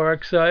New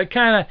York, so it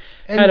kind of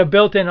had a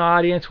built-in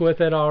audience with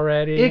it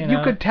already. You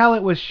could tell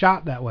it was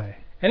shot that way.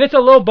 And it's a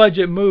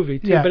low-budget movie,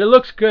 too, but it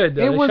looks good,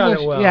 though. They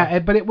shot it well. Yeah,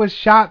 but it was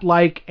shot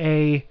like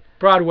a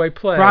Broadway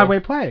play.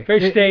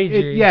 Very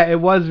stagey. It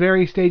was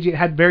very stagey. It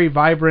had very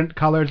vibrant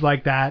colors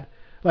like that,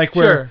 like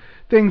where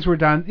things were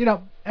done,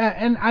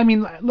 and I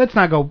mean, let's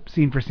not go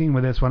scene for scene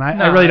with this one.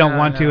 I really don't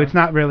want to. It's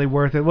not really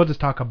worth it. We'll just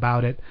talk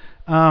about it.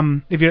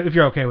 If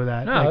you're okay with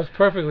that. No, that's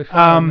perfectly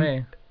fine with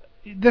me.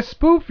 The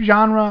spoof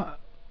genre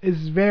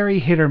is very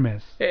hit or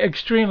miss.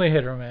 Extremely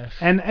hit or miss.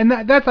 And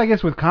that's I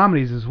guess with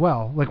comedies as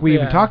well. Like we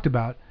even talked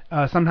about.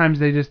 Sometimes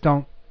they just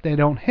don't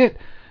hit.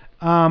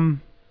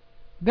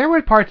 There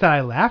were parts that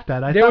I laughed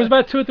at. There was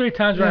about 2 or 3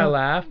 times when I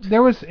laughed.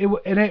 There was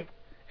and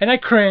I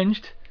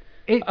cringed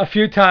a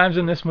few times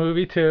in this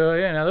movie too.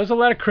 There's a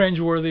lot of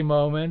cringe-worthy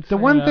moments. The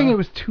one thing, it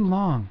was too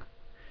long.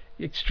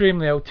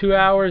 Extremely. 2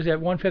 hours at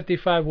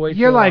 1:55, way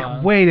You're too like,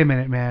 long. wait a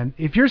minute, man.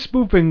 If you're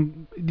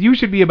spoofing, you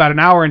should be about an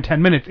hour and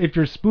 10 minutes. If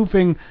you're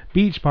spoofing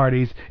beach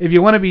parties, if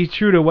you want to be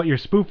true to what you're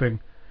spoofing,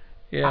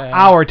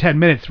 hour 10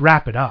 minutes,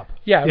 wrap it up.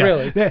 Yeah.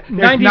 Really.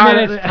 90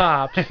 minutes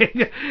tops.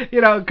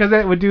 Because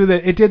it would do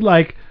it did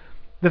like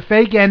the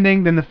fake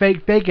ending, then the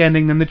fake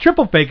ending, then the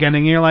triple fake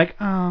ending, and you're like,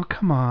 oh,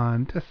 come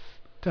on, just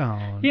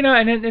don't.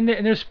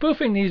 And they're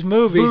spoofing these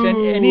movies,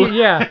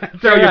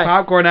 throw your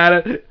popcorn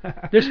at it.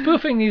 They're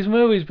spoofing these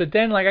movies, but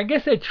then I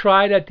guess they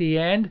tried at the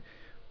end.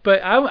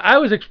 But I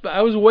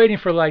was waiting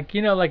for like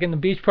in the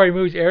beach party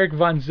movies, Eric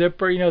Von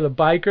Zipper, the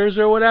bikers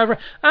or whatever.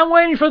 I'm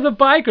waiting for the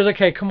bikers.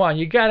 Okay, come on,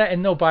 you gotta,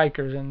 and no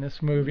bikers in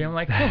this movie. I'm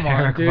like, come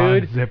on, Eric dude.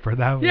 Von Zipper,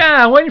 that was...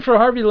 Yeah, I'm waiting for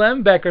Harvey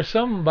Lembeck or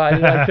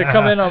somebody to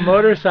come in on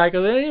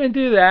motorcycle. They didn't even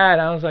do that.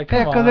 I was like, come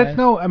on. Yeah,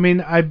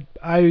 because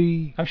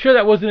I'm sure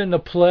that wasn't in the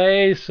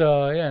play,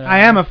 so I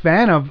am a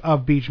fan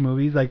of beach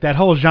movies, like that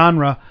whole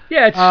genre.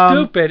 Yeah, it's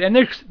stupid. And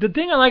the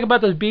thing I like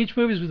about those beach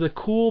movies was the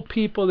cool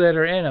people that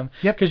are in them.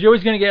 Yep. Because you're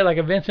always going to get like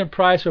a Vincent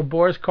Price or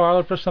Boris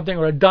Karloff or something,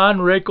 or a Don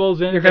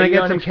Rickles in it. You're going to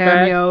get some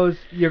cameos.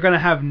 You're going to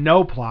have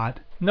no plot.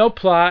 No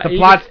plot. The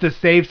plot's to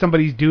save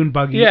somebody's dune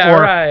buggy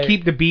or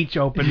keep the beach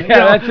open.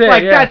 That's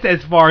it. That's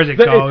as far as it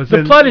goes.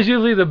 The plot is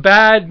usually the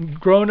bad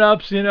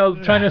grown-ups,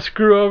 trying to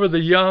screw over the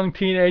young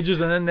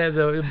teenagers, and then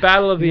the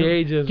battle of the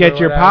ages. Get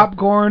your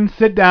popcorn,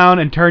 sit down,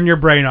 and turn your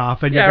brain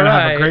off, and you're going to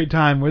have a great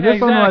time. Where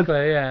this one was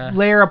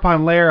layer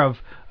upon layer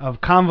of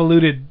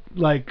convoluted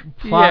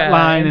plot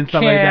line and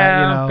stuff like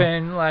that.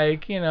 And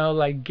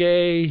like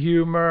gay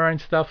humor and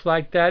stuff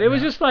like that. It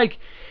was just like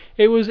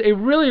it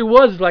really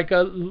was like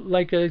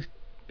a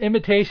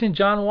imitation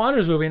John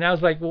Waters movie, and I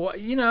was like, well,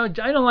 I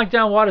don't like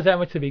John Waters that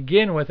much to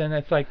begin with, and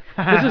it's like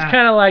this is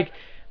kind of like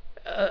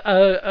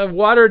a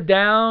watered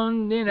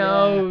down,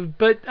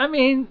 but I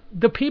mean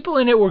the people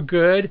in it were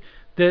good.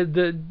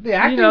 The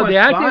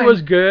acting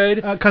was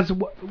good. Because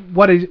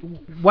what are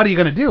you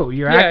gonna do?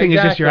 Your acting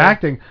is just your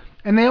acting,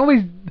 and they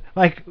always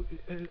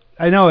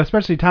I know,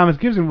 especially Thomas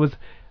Gibson was.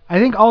 I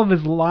think all of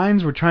his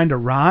lines were trying to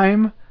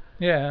rhyme.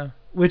 Yeah.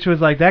 Which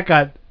was like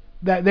that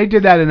they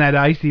did that in that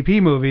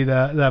ICP movie,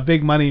 the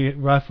Big Money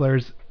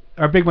Rustlers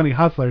or Big Money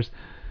Hustlers.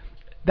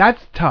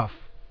 That's tough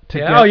to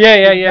get. Oh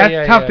yeah.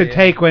 That's tough to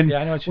take when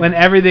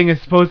everything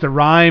is supposed to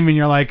rhyme and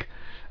you're like,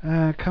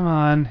 come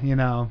on,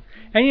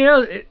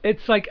 And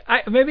it's like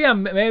maybe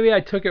I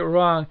took it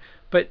wrong,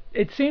 but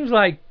it seems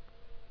like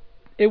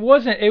it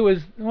wasn't. It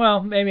was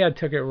maybe I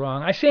took it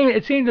wrong.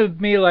 It seemed to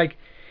me like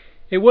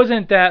it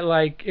wasn't that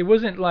it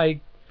wasn't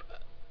like.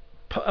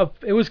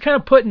 It was kind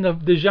of putting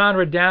the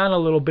genre down a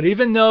little bit,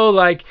 even though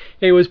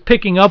it was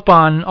picking up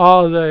on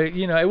all the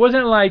it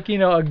wasn't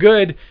a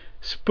good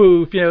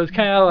spoof. It was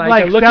kind of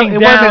like a looking down.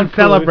 It wasn't spoof.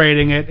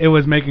 Celebrating it. It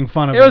was making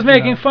fun of it. It was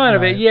making fun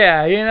of it.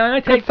 Yeah, and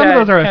I take some of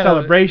those are a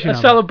celebration. A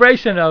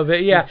celebration of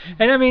it. Yeah,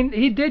 and I mean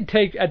he did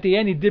take at the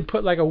end. He did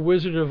put a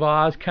Wizard of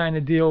Oz kind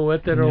of deal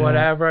with it or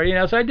whatever.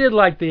 So I did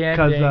like the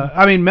ending.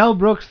 Because Mel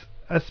Brooks.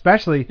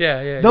 especially,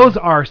 Yeah. those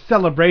are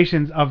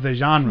celebrations of the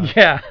genre.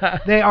 Yeah.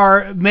 They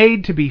are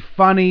made to be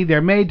funny.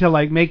 They're made to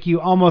like make you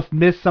almost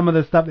miss some of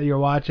the stuff that you're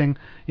watching.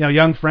 You know,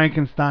 Young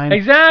Frankenstein.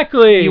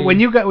 Exactly. When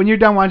you're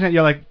done watching it,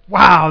 you're like,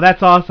 wow,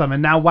 that's awesome.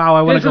 And now, wow,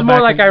 I want to go back. This is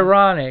more like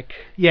ironic.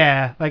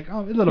 Yeah, like a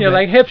little bit. Yeah,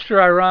 like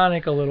hipster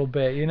ironic a little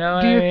bit. You know.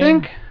 Do you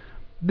think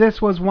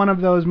this was one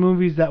of those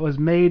movies that was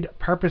made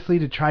purposely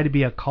to try to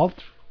be a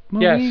cult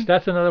movie? Yes,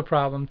 that's another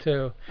problem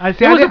too. It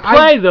was a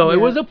play, though.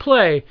 It was a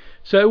play,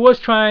 so it was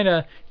trying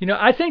to. You know,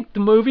 I think the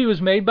movie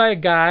was made by a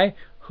guy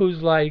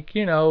who's like,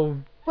 you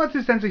know. What's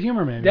his sense of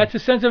humor, maybe? That's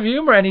his sense of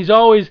humor, and he's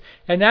always,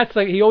 and that's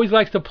like he always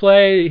likes to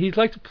play. He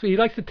likes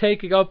to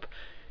take up,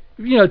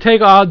 you know,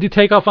 take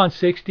off on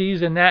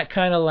 60s and that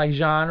kind of like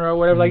genre or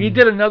whatever. Like he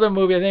did another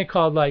movie I think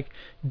called like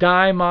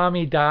Die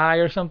Mommy Die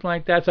or something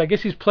like that. So I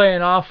guess he's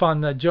playing off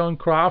on the Joan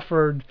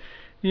Crawford,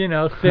 you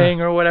know,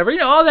 thing or whatever. You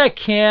know, all that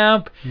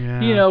camp,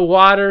 you know,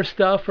 water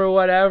stuff or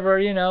whatever.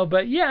 You know,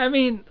 but yeah, I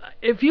mean,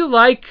 if you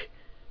like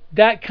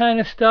that kind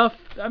of stuff,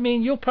 I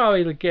mean, you'll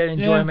probably get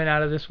enjoyment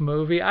out of this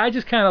movie. I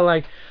just kind of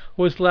like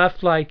was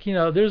left like, you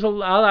know, there's a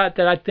lot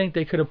that I think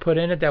they could have put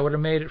in it that would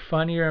have made it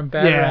funnier and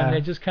better, and they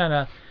just kind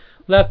of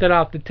left it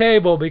off the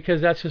table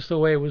because that's just the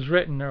way it was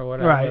written or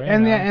whatever. Right,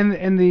 and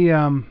the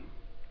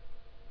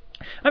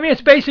I mean,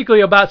 it's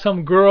basically about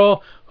some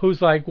girl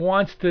who's like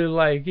wants to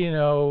like, you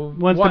know,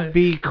 to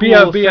be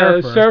cool, be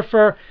a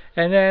surfer,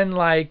 and then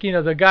like, you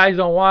know, the guy's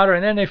on water,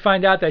 and then they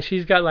find out that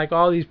she's got like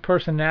all these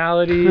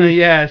personalities.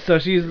 Yeah, so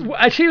she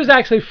was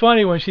actually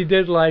funny when she had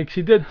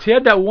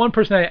that one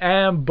personality,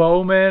 Anne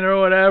Bowman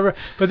or whatever,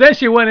 but then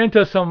she went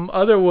into some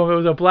other woman, it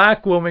was a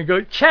black woman,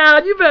 go,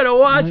 child, you better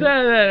watch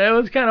that. It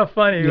was kind of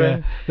funny.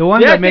 Yeah. The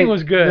acting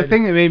was good. The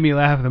thing that made me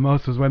laugh the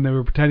most was when they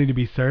were pretending to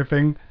be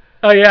surfing.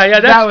 Oh yeah,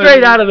 that's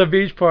straight out of the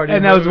Beach Party.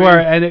 And that was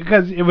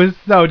because it was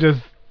so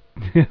just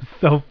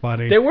so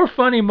funny. There were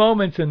funny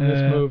moments in this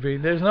movie.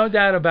 There's no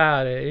doubt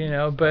about it, you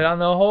know. But on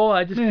the whole,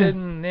 I just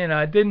didn't, you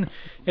know, it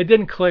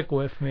didn't click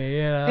with me,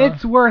 you know.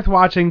 It's worth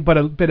watching, but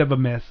a bit of a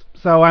miss.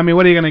 So I mean,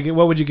 what are you gonna get?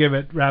 What would you give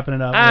it? Wrapping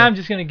it up. I'm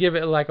just gonna give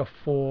it like a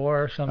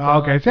 4 or something. Oh,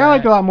 okay, like see, I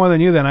liked it a lot more than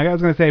you. Then I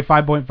was gonna say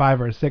 5.5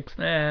 or a 6.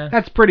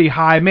 That's pretty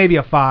high. Maybe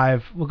a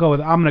 5. I'm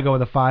gonna go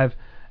with a 5.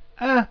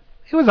 It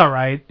was all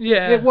right.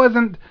 Yeah. It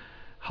wasn't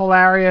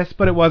hilarious,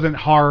 but it wasn't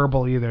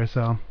horrible either.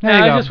 So there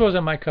you go. It just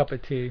wasn't my cup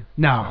of tea.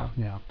 No.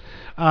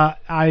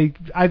 I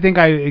think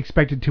I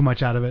expected too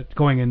much out of it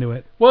going into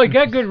it. Well, it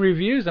got good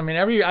reviews. I mean,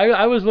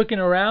 I was looking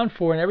around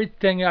for, and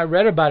everything I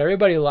read about it,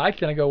 everybody liked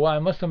it. And I go, wow, I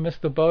must have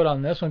missed the boat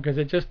on this one because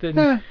it just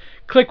didn't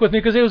click with me.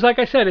 Because it was like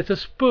I said, it's a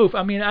spoof.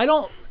 I mean, I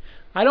don't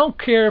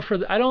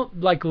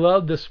like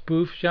love the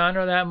spoof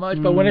genre that much,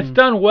 but when it's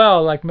done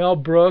well, like Mel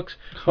Brooks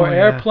or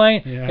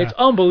Airplane, it's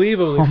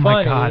unbelievably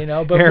funny, God. you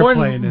know. But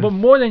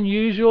more than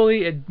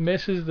usually, it just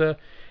misses the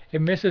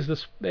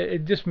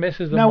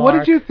Now, mark. what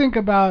did you think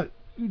about,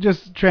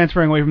 just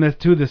transferring away from this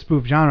to the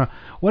spoof genre,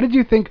 what did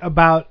you think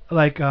about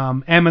like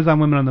Amazon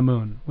Women on the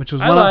Moon, which was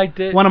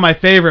one of my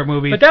favorite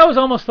movies? But that was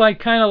almost like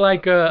kind of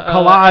like a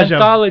collage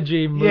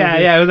anthology movie.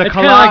 Yeah, it was a collage. It's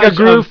kind of like a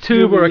Groove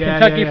Tube or a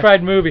Kentucky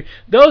Fried Movie.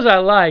 Those I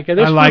like. I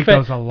like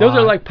those a lot. Those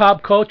are like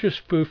pop culture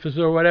spoofers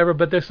or whatever.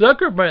 But the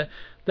Zucker,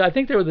 I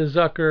think they were the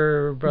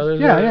Zucker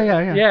brothers.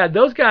 Yeah. Yeah,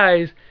 those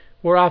guys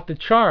were off the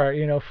chart,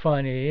 you know,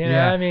 funny. You know,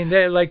 I mean,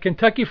 they like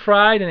Kentucky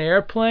Fried and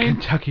Airplane.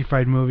 Kentucky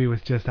Fried Movie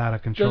was just out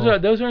of control.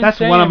 Those are That's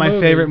insane one of my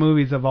movies. favorite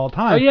movies of all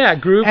time. Oh yeah,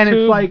 Groove and Tube,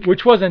 it's like,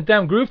 which wasn't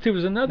them. Groove Tube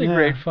was another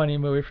great funny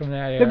movie from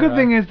that era. The good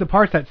thing is the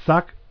parts that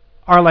suck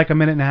are like a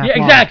minute and a half. Yeah,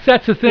 long. exactly.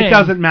 That's the thing. It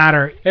doesn't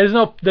matter.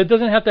 That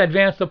doesn't have to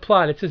advance the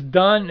plot. It's just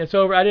done. It's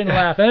over. I didn't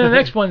laugh. And then the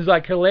next one's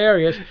like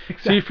hilarious. Exactly.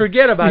 So you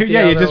forget about the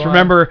other you just one.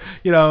 remember,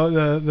 you know,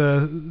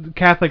 the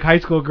Catholic high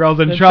school girls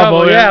in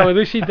trouble. Yeah, with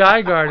Lucy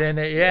Dygard in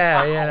it.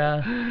 Yeah, you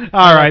know.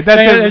 All right,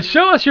 that's it.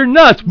 Show us your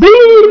nuts.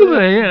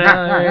 You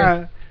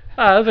know,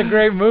 that was a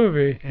great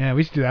movie. Yeah,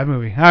 we should do that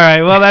movie. All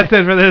right, well, that's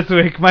it for this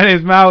week. My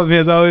name's Mal, with me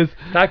as always,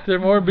 Dr.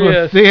 Morbius.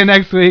 We'll see you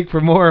next week for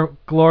more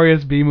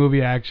glorious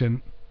B-movie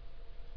action.